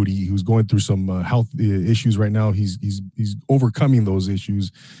Hood Foodie, who's going through some health issues right now. He's overcoming those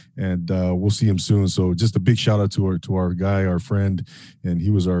issues, and we'll see him soon. So just a big shout out to our guy, our friend, and he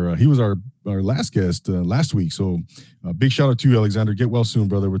was our last guest last week. So big shout out to you, Alexander. Get well soon,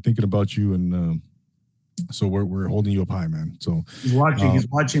 brother. We're thinking about you, and so we're holding you up high, man. So he's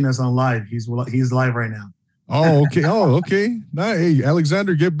watching us on live. He's live right now. Oh, okay. Nah, hey,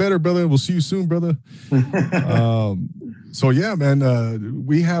 Alexander, get better, brother. We'll see you soon, brother. So yeah, man,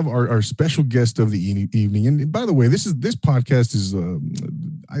 we have our special guest of the evening. And by the way, this podcast is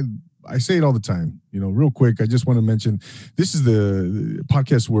I say it all the time, real quick. I just want to mention this is the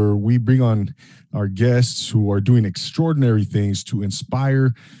podcast where we bring on our guests who are doing extraordinary things to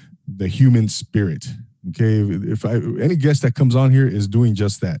inspire the human spirit. Okay, if any guest that comes on here is doing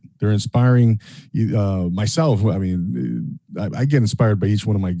just that, they're inspiring myself. I mean, I get inspired by each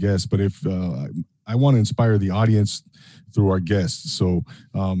one of my guests, but if I want to inspire the audience through our guests. So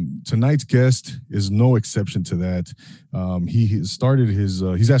tonight's guest is no exception to that. He started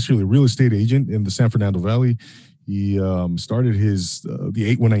he's actually a real estate agent in the San Fernando Valley. He started the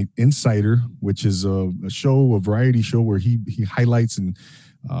 818 Insider, which is a variety show where he highlights and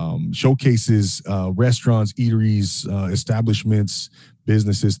showcases restaurants, eateries, establishments,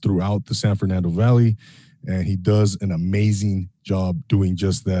 businesses throughout the San Fernando Valley. And he does an amazing job doing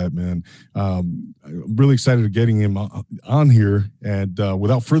just that, man. I'm really excited to getting him on here. And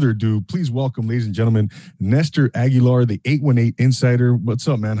without further ado, please welcome, ladies and gentlemen, Nestor Aguilar, the 818 Insider. What's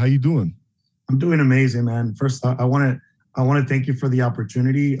up, man? How you doing? I'm doing amazing, man. First, I want to thank you for the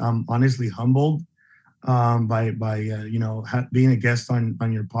opportunity. I'm honestly humbled by being a guest on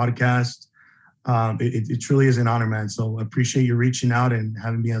your podcast. It truly is an honor, man. So I appreciate you reaching out and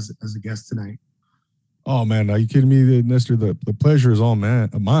having me as a guest tonight. Oh man, are you kidding me, Nestor? The pleasure is all mine,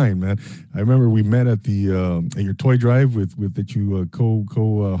 man. I remember we met at the at your toy drive with that you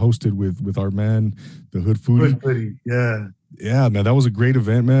hosted with our man, the Hood Foodie. Yeah, man, that was a great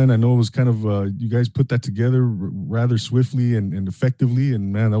event, man. I know it was kind of you guys put that together rather swiftly and effectively,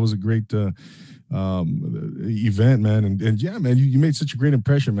 and man, that was a great event, man. And yeah, man, you made such a great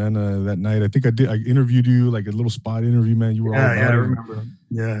impression, man. That night, I think I interviewed you, like a little spot interview, man. You were all about I remember.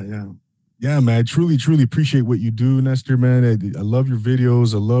 Yeah, man, I truly appreciate what you do, Nestor, man. I love your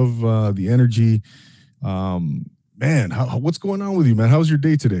videos. I love the energy. Man, what's going on with you, man? How was your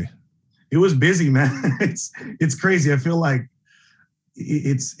day today? It was busy, man. It's crazy. I feel like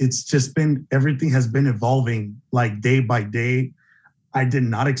it's just been, everything has been evolving like day by day. I did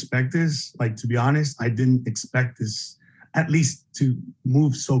not expect this. Like, to be honest, I didn't expect this, at least to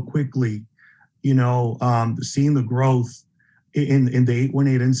move so quickly. Seeing the growth in the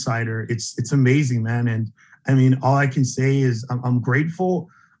 818 Insider, it's amazing, man. And I mean, all I can say is I'm grateful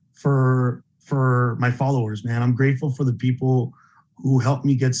for my followers, man. I'm grateful for the people who helped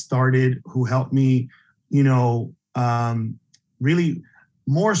me get started, who helped me, really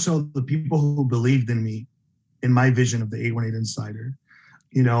more so the people who believed in me, in my vision of the 818 Insider,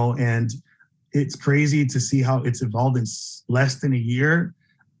 and it's crazy to see how it's evolved in less than a year.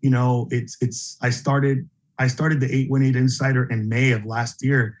 I started the 818 Insider in May of last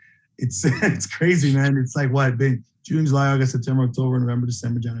year. It's crazy, man. It's like what been June, July, August, September, October, November,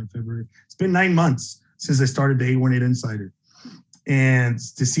 December, January, February. It's been 9 months since I started the 818 Insider, and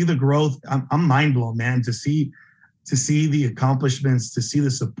to see the growth, I'm mind blown, man. To see the accomplishments, to see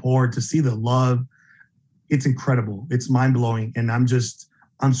the support, to see the love, it's incredible. It's mind blowing, and I'm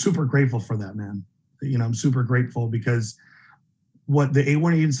super grateful for that, man. I'm super grateful because what the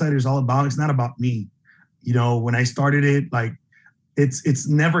 818 Insider is all about, it's not about me. When I started it, like it's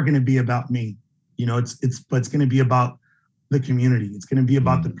never going to be about me, but it's going to be about the community. It's going to be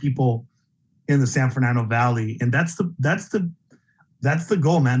about the people in the San Fernando Valley. And that's the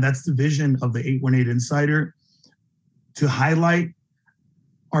goal, man. That's the vision of the 818 Insider, to highlight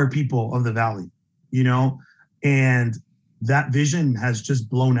our people of the Valley, and that vision has just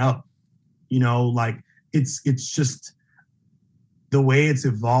blown up, like it's just the way it's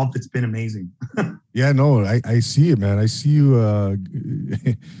evolved. It's been amazing. Yeah, no, I see it, man. I see you.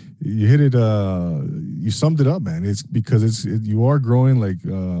 You hit it. You summed it up, man. It's because you are growing like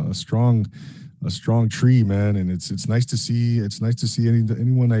a strong tree, man. And it's nice to see. It's nice to see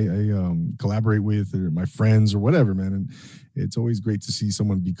anyone I collaborate with, or my friends or whatever, man. And it's always great to see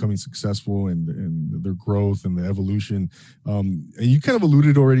someone becoming successful and their growth and the evolution. And you kind of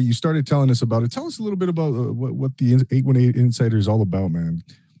alluded already. You started telling us about it. Tell us a little bit about what the 818 Insider is all about, man.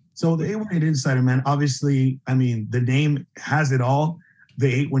 So the 818 Insider, man, obviously, I mean, the name has it all, the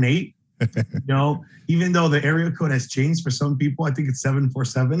 818, even though the area code has changed for some people, I think it's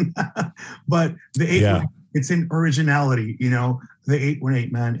 747, but the 818, it's in originality, the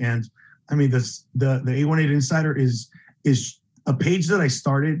 818, man. And I mean, the 818 Insider is a page that I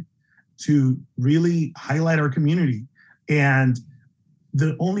started to really highlight our community. And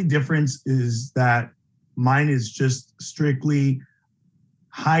the only difference is that mine is just strictly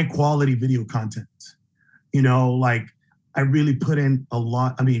high quality video content. Like I really put in a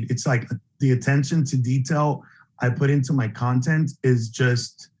lot. I mean, it's like the attention to detail I put into my content is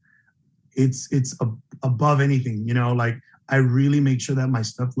just, it's above anything, like I really make sure that my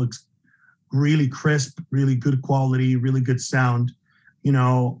stuff looks really crisp, really good quality, really good sound,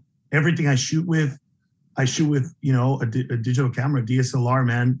 everything I shoot with, a digital camera, DSLR,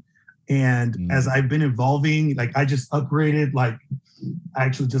 man. And as I've been evolving, like I just upgraded, like I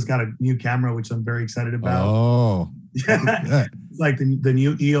actually just got a new camera, which I'm very excited about. Oh, yeah. Like the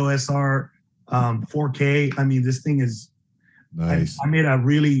new EOS R 4K. I mean, this thing is nice. I made a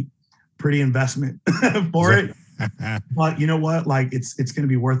really pretty investment for it. But you know what? Like it's going to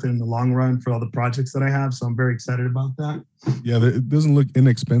be worth it in the long run for all the projects that I have. So I'm very excited about that. Yeah, it doesn't look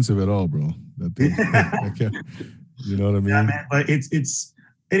inexpensive at all, bro. That thing. You know what I mean? Yeah, man. But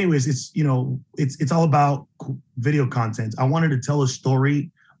anyways, it's all about video content. I wanted to tell a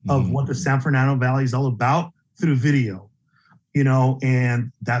story of what the San Fernando Valley is all about through video.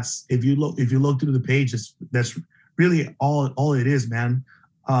 And that's if you look through the page, that's really all it is, man.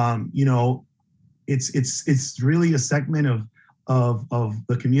 It's really a segment of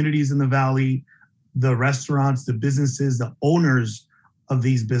the communities in the valley, the restaurants, the businesses, the owners of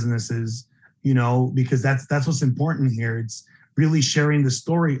these businesses, because that's what's important here. It's really sharing the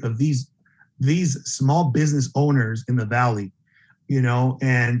story of these small business owners in the valley,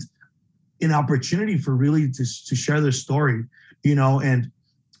 and an opportunity for really to share their story, and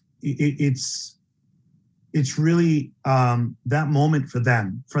it's really that moment for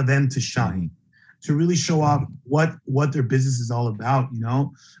them to shine, to really show off what their business is all about,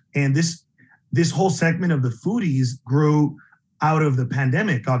 and this whole segment of the foodies grew out of the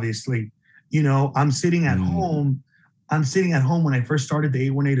pandemic, obviously. I'm sitting at home when I first started the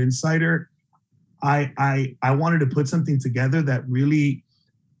 818 Insider. I wanted to put something together that really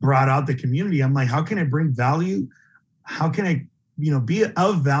brought out the community. I'm like, how can I bring value? How can I, be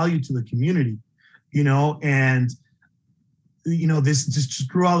of value to the community? And this just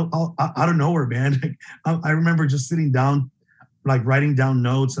grew out of nowhere, man. I remember just sitting down, like writing down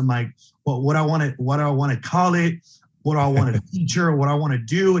notes. I'm like, what do I want to call it? What do I want to feature? What I want to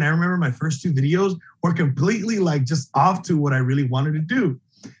do? And I remember my first 2 videos were completely like just off to what I really wanted to do.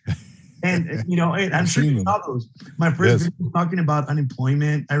 And and I'm sure you saw those. My first video was talking about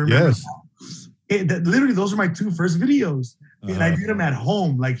unemployment. I remember literally those were my 2 first videos, and I did them at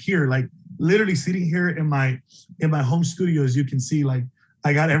home, like here, like literally sitting here in my home studio. As you can see, like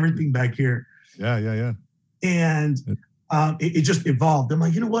I got everything back here. Yeah. And it just evolved. I'm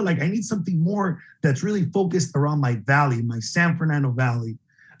like, you know what? Like I need something more that's really focused around my valley, my San Fernando Valley.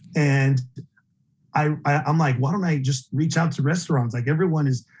 And I'm like, why don't I just reach out to restaurants? Like everyone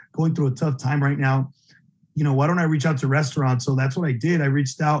is going through a tough time right now. Why don't I reach out to restaurants? So that's what I did. I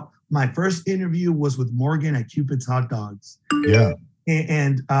reached out. My first interview was with Morgan at Cupid's Hot Dogs. Yeah.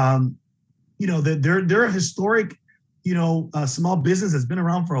 And they're a historic, small business that's been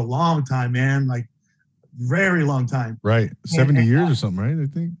around for a long time, man. Like very long time. Right. 70 years or something, right? I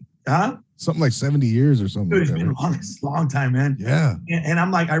think. Huh? Something like 70 years or something. Dude, it's been a long time, man. Yeah. And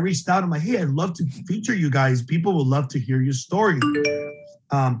I'm like, I reached out. I'm like, hey, I'd love to feature you guys. People would love to hear your story.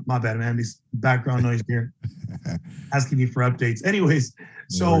 My bad, man. This background noise here asking me for updates. Anyways,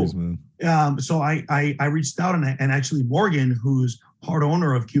 so I reached out and actually Morgan, who's part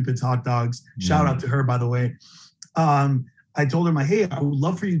owner of Cupid's Hot Dogs, shout out to her, by the way. I told her, hey, I would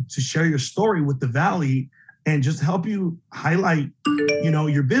love for you to share your story with the Valley and just help you highlight,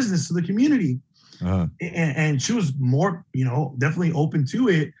 your business to the community. And she was more, definitely open to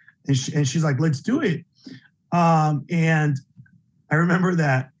it. And she's like, let's do it. And I remember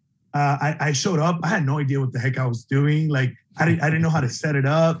that I showed up. I had no idea what the heck I was doing. Like, I didn't know how to set it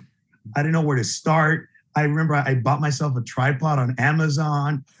up. I didn't know where to start. I remember I bought myself a tripod on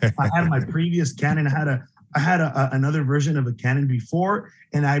Amazon. I had my previous Canon. I had another version of a Canon before,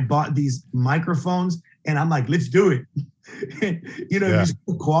 and I bought these microphones, and I'm like, let's do it.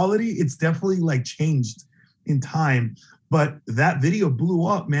 The quality, it's definitely like changed in time. But that video blew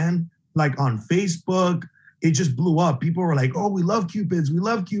up, man. Like on Facebook, it just blew up. People were like, oh, we love Cupids. We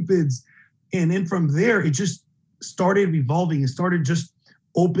love Cupids. And then from there, it just started evolving. It started just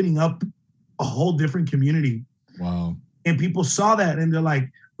opening up a whole different community. Wow. And people saw that and they're like,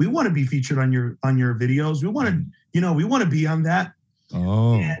 we want to be featured on your videos. We want to, we want to be on that.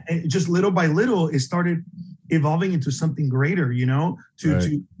 Oh. And just little by little, it started evolving into something greater,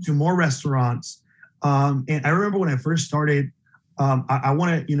 to more restaurants. And I remember when I first started, I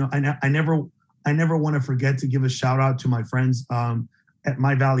want to, I never want to forget to give a shout out to my friends at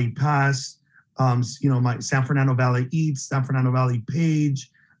My Valley Pass, my San Fernando Valley Eats, San Fernando Valley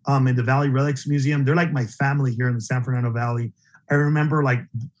Page, and the Valley Relics Museum. They're like my family here in the San Fernando Valley. I remember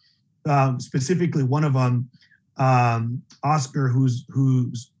specifically one of them, Oscar, who's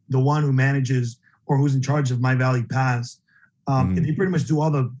the one who manages or who's in charge of My Valley Pass. And they pretty much do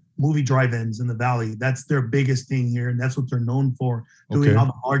all the movie drive-ins in the Valley. That's their biggest thing here, and that's what they're known for, doing all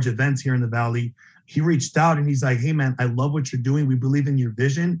the large events here in the Valley. He reached out and he's like, hey man, I love what you're doing. We believe in your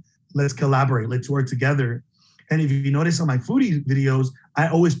vision. Let's collaborate. Let's work together. And if you notice on my foodie videos, I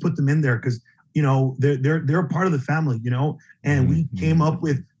always put them in there because, you know, they're a part of the family, you know, and we came up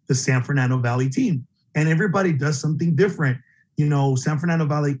with the San Fernando Valley team, and everybody does something different. You know, San Fernando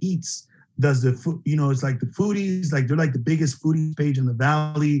Valley Eats does the food, you know, it's like the foodies, like they're like the biggest foodie page in the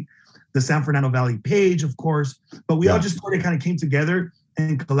Valley, the San Fernando Valley page, of course, but we all just sort of kind of came together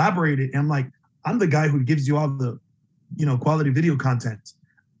and collaborated. And I'm like, I'm the guy who gives you all the, you know, quality video content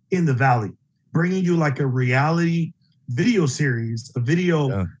in the Valley, bringing you like a reality video series, a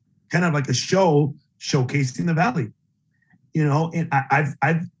video, kind of like a show showcasing the Valley, you know. And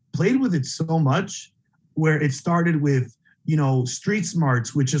I've played with it so much, where it started with, you know, Street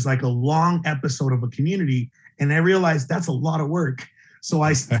Smarts, which is like a long episode of a community, and I realized that's a lot of work. So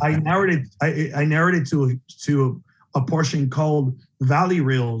I narrated to a portion called Valley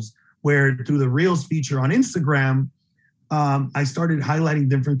Reels, where through the Reels feature on Instagram, I started highlighting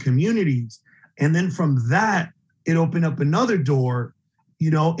different communities, and then from that it opened up another door. You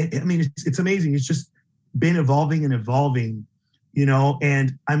know, I mean, it's amazing. It's just been evolving and evolving, you know.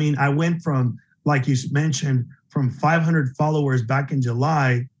 And I mean, I went from, like you mentioned, from 500 followers back in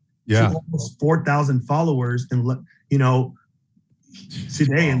July to almost 4,000 followers, and you know,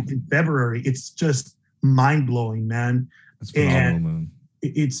 today in February. It's just mind blowing, man. That's phenomenal, man.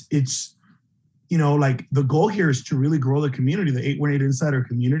 It's you know, like the goal here is to really grow the community, the 818 Insider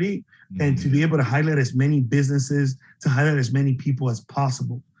community, and to be able to highlight as many businesses, to highlight as many people as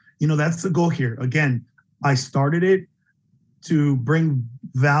possible. You know, that's the goal here. Again, I started it to bring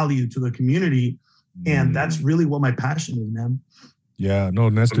value to the community, and that's really what my passion is, man. Yeah, no,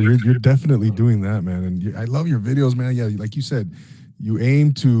 Nestor, you're definitely doing that, man. And I love your videos, man. Yeah, like you said, you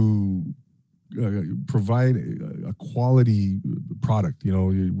aim to provide a quality product, you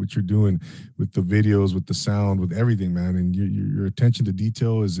know, what you're doing with the videos, with the sound, with everything, man. And your attention to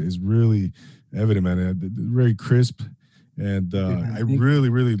detail is really evident, man. Very crisp. And I really,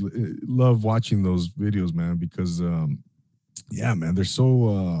 really love watching those videos, man, because yeah, man, they're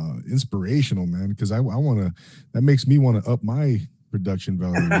so inspirational, man, because I want to, that makes me want to up my production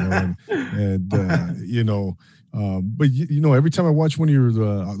value, you know, and you know, but you know, every time I watch one of your,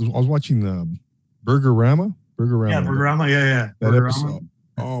 I was watching Burgerama. Yeah, Burgerama, yeah. That episode.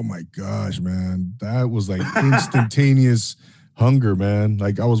 Oh my gosh, man, that was like instantaneous hunger, man.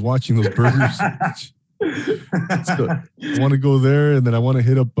 Like I was watching those burgers. So I want to go there, and then I want to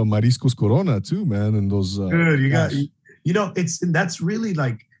hit up Mariscos Corona too, man. And those, dude, you know, that's really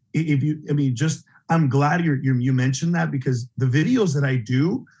like, if you, I mean, just, I'm glad you mentioned that, because the videos that I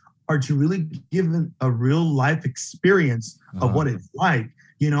do are to really give a real life experience of what it's like,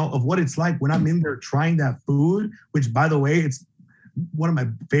 you know, of what it's like when I'm in there trying that food, which, by the way, it's one of my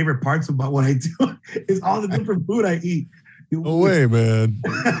favorite parts about what I do is all the different food I eat. No way, man.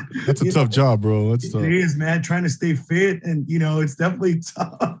 That's a tough job, bro. That's tough. It is, man. Trying to stay fit, and you know, it's definitely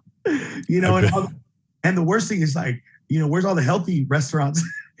tough. You know, and the worst thing is, like, you know, where's all the healthy restaurants?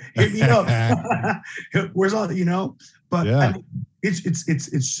 Hit me up. Where's all, you know? But yeah. I mean,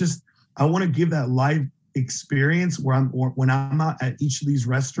 it's just, I want to give that live experience when I'm out at each of these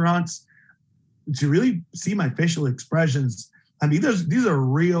restaurants to really see my facial expressions. I mean, these are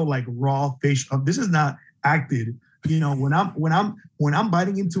real, like, raw facial. This is not acted. You know, when I'm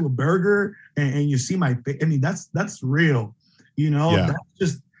biting into a burger and you see my face, I mean, that's real. You know, that's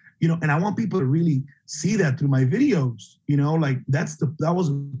just, you know, and I want people to really see that through my videos. You know, like that was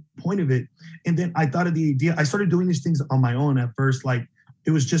the point of it. And then I thought of the idea. I started doing these things on my own at first. Like,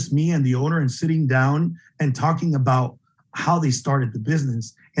 it was just me and the owner, and sitting down and talking about how they started the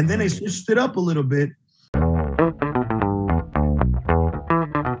business. And then I switched it up a little bit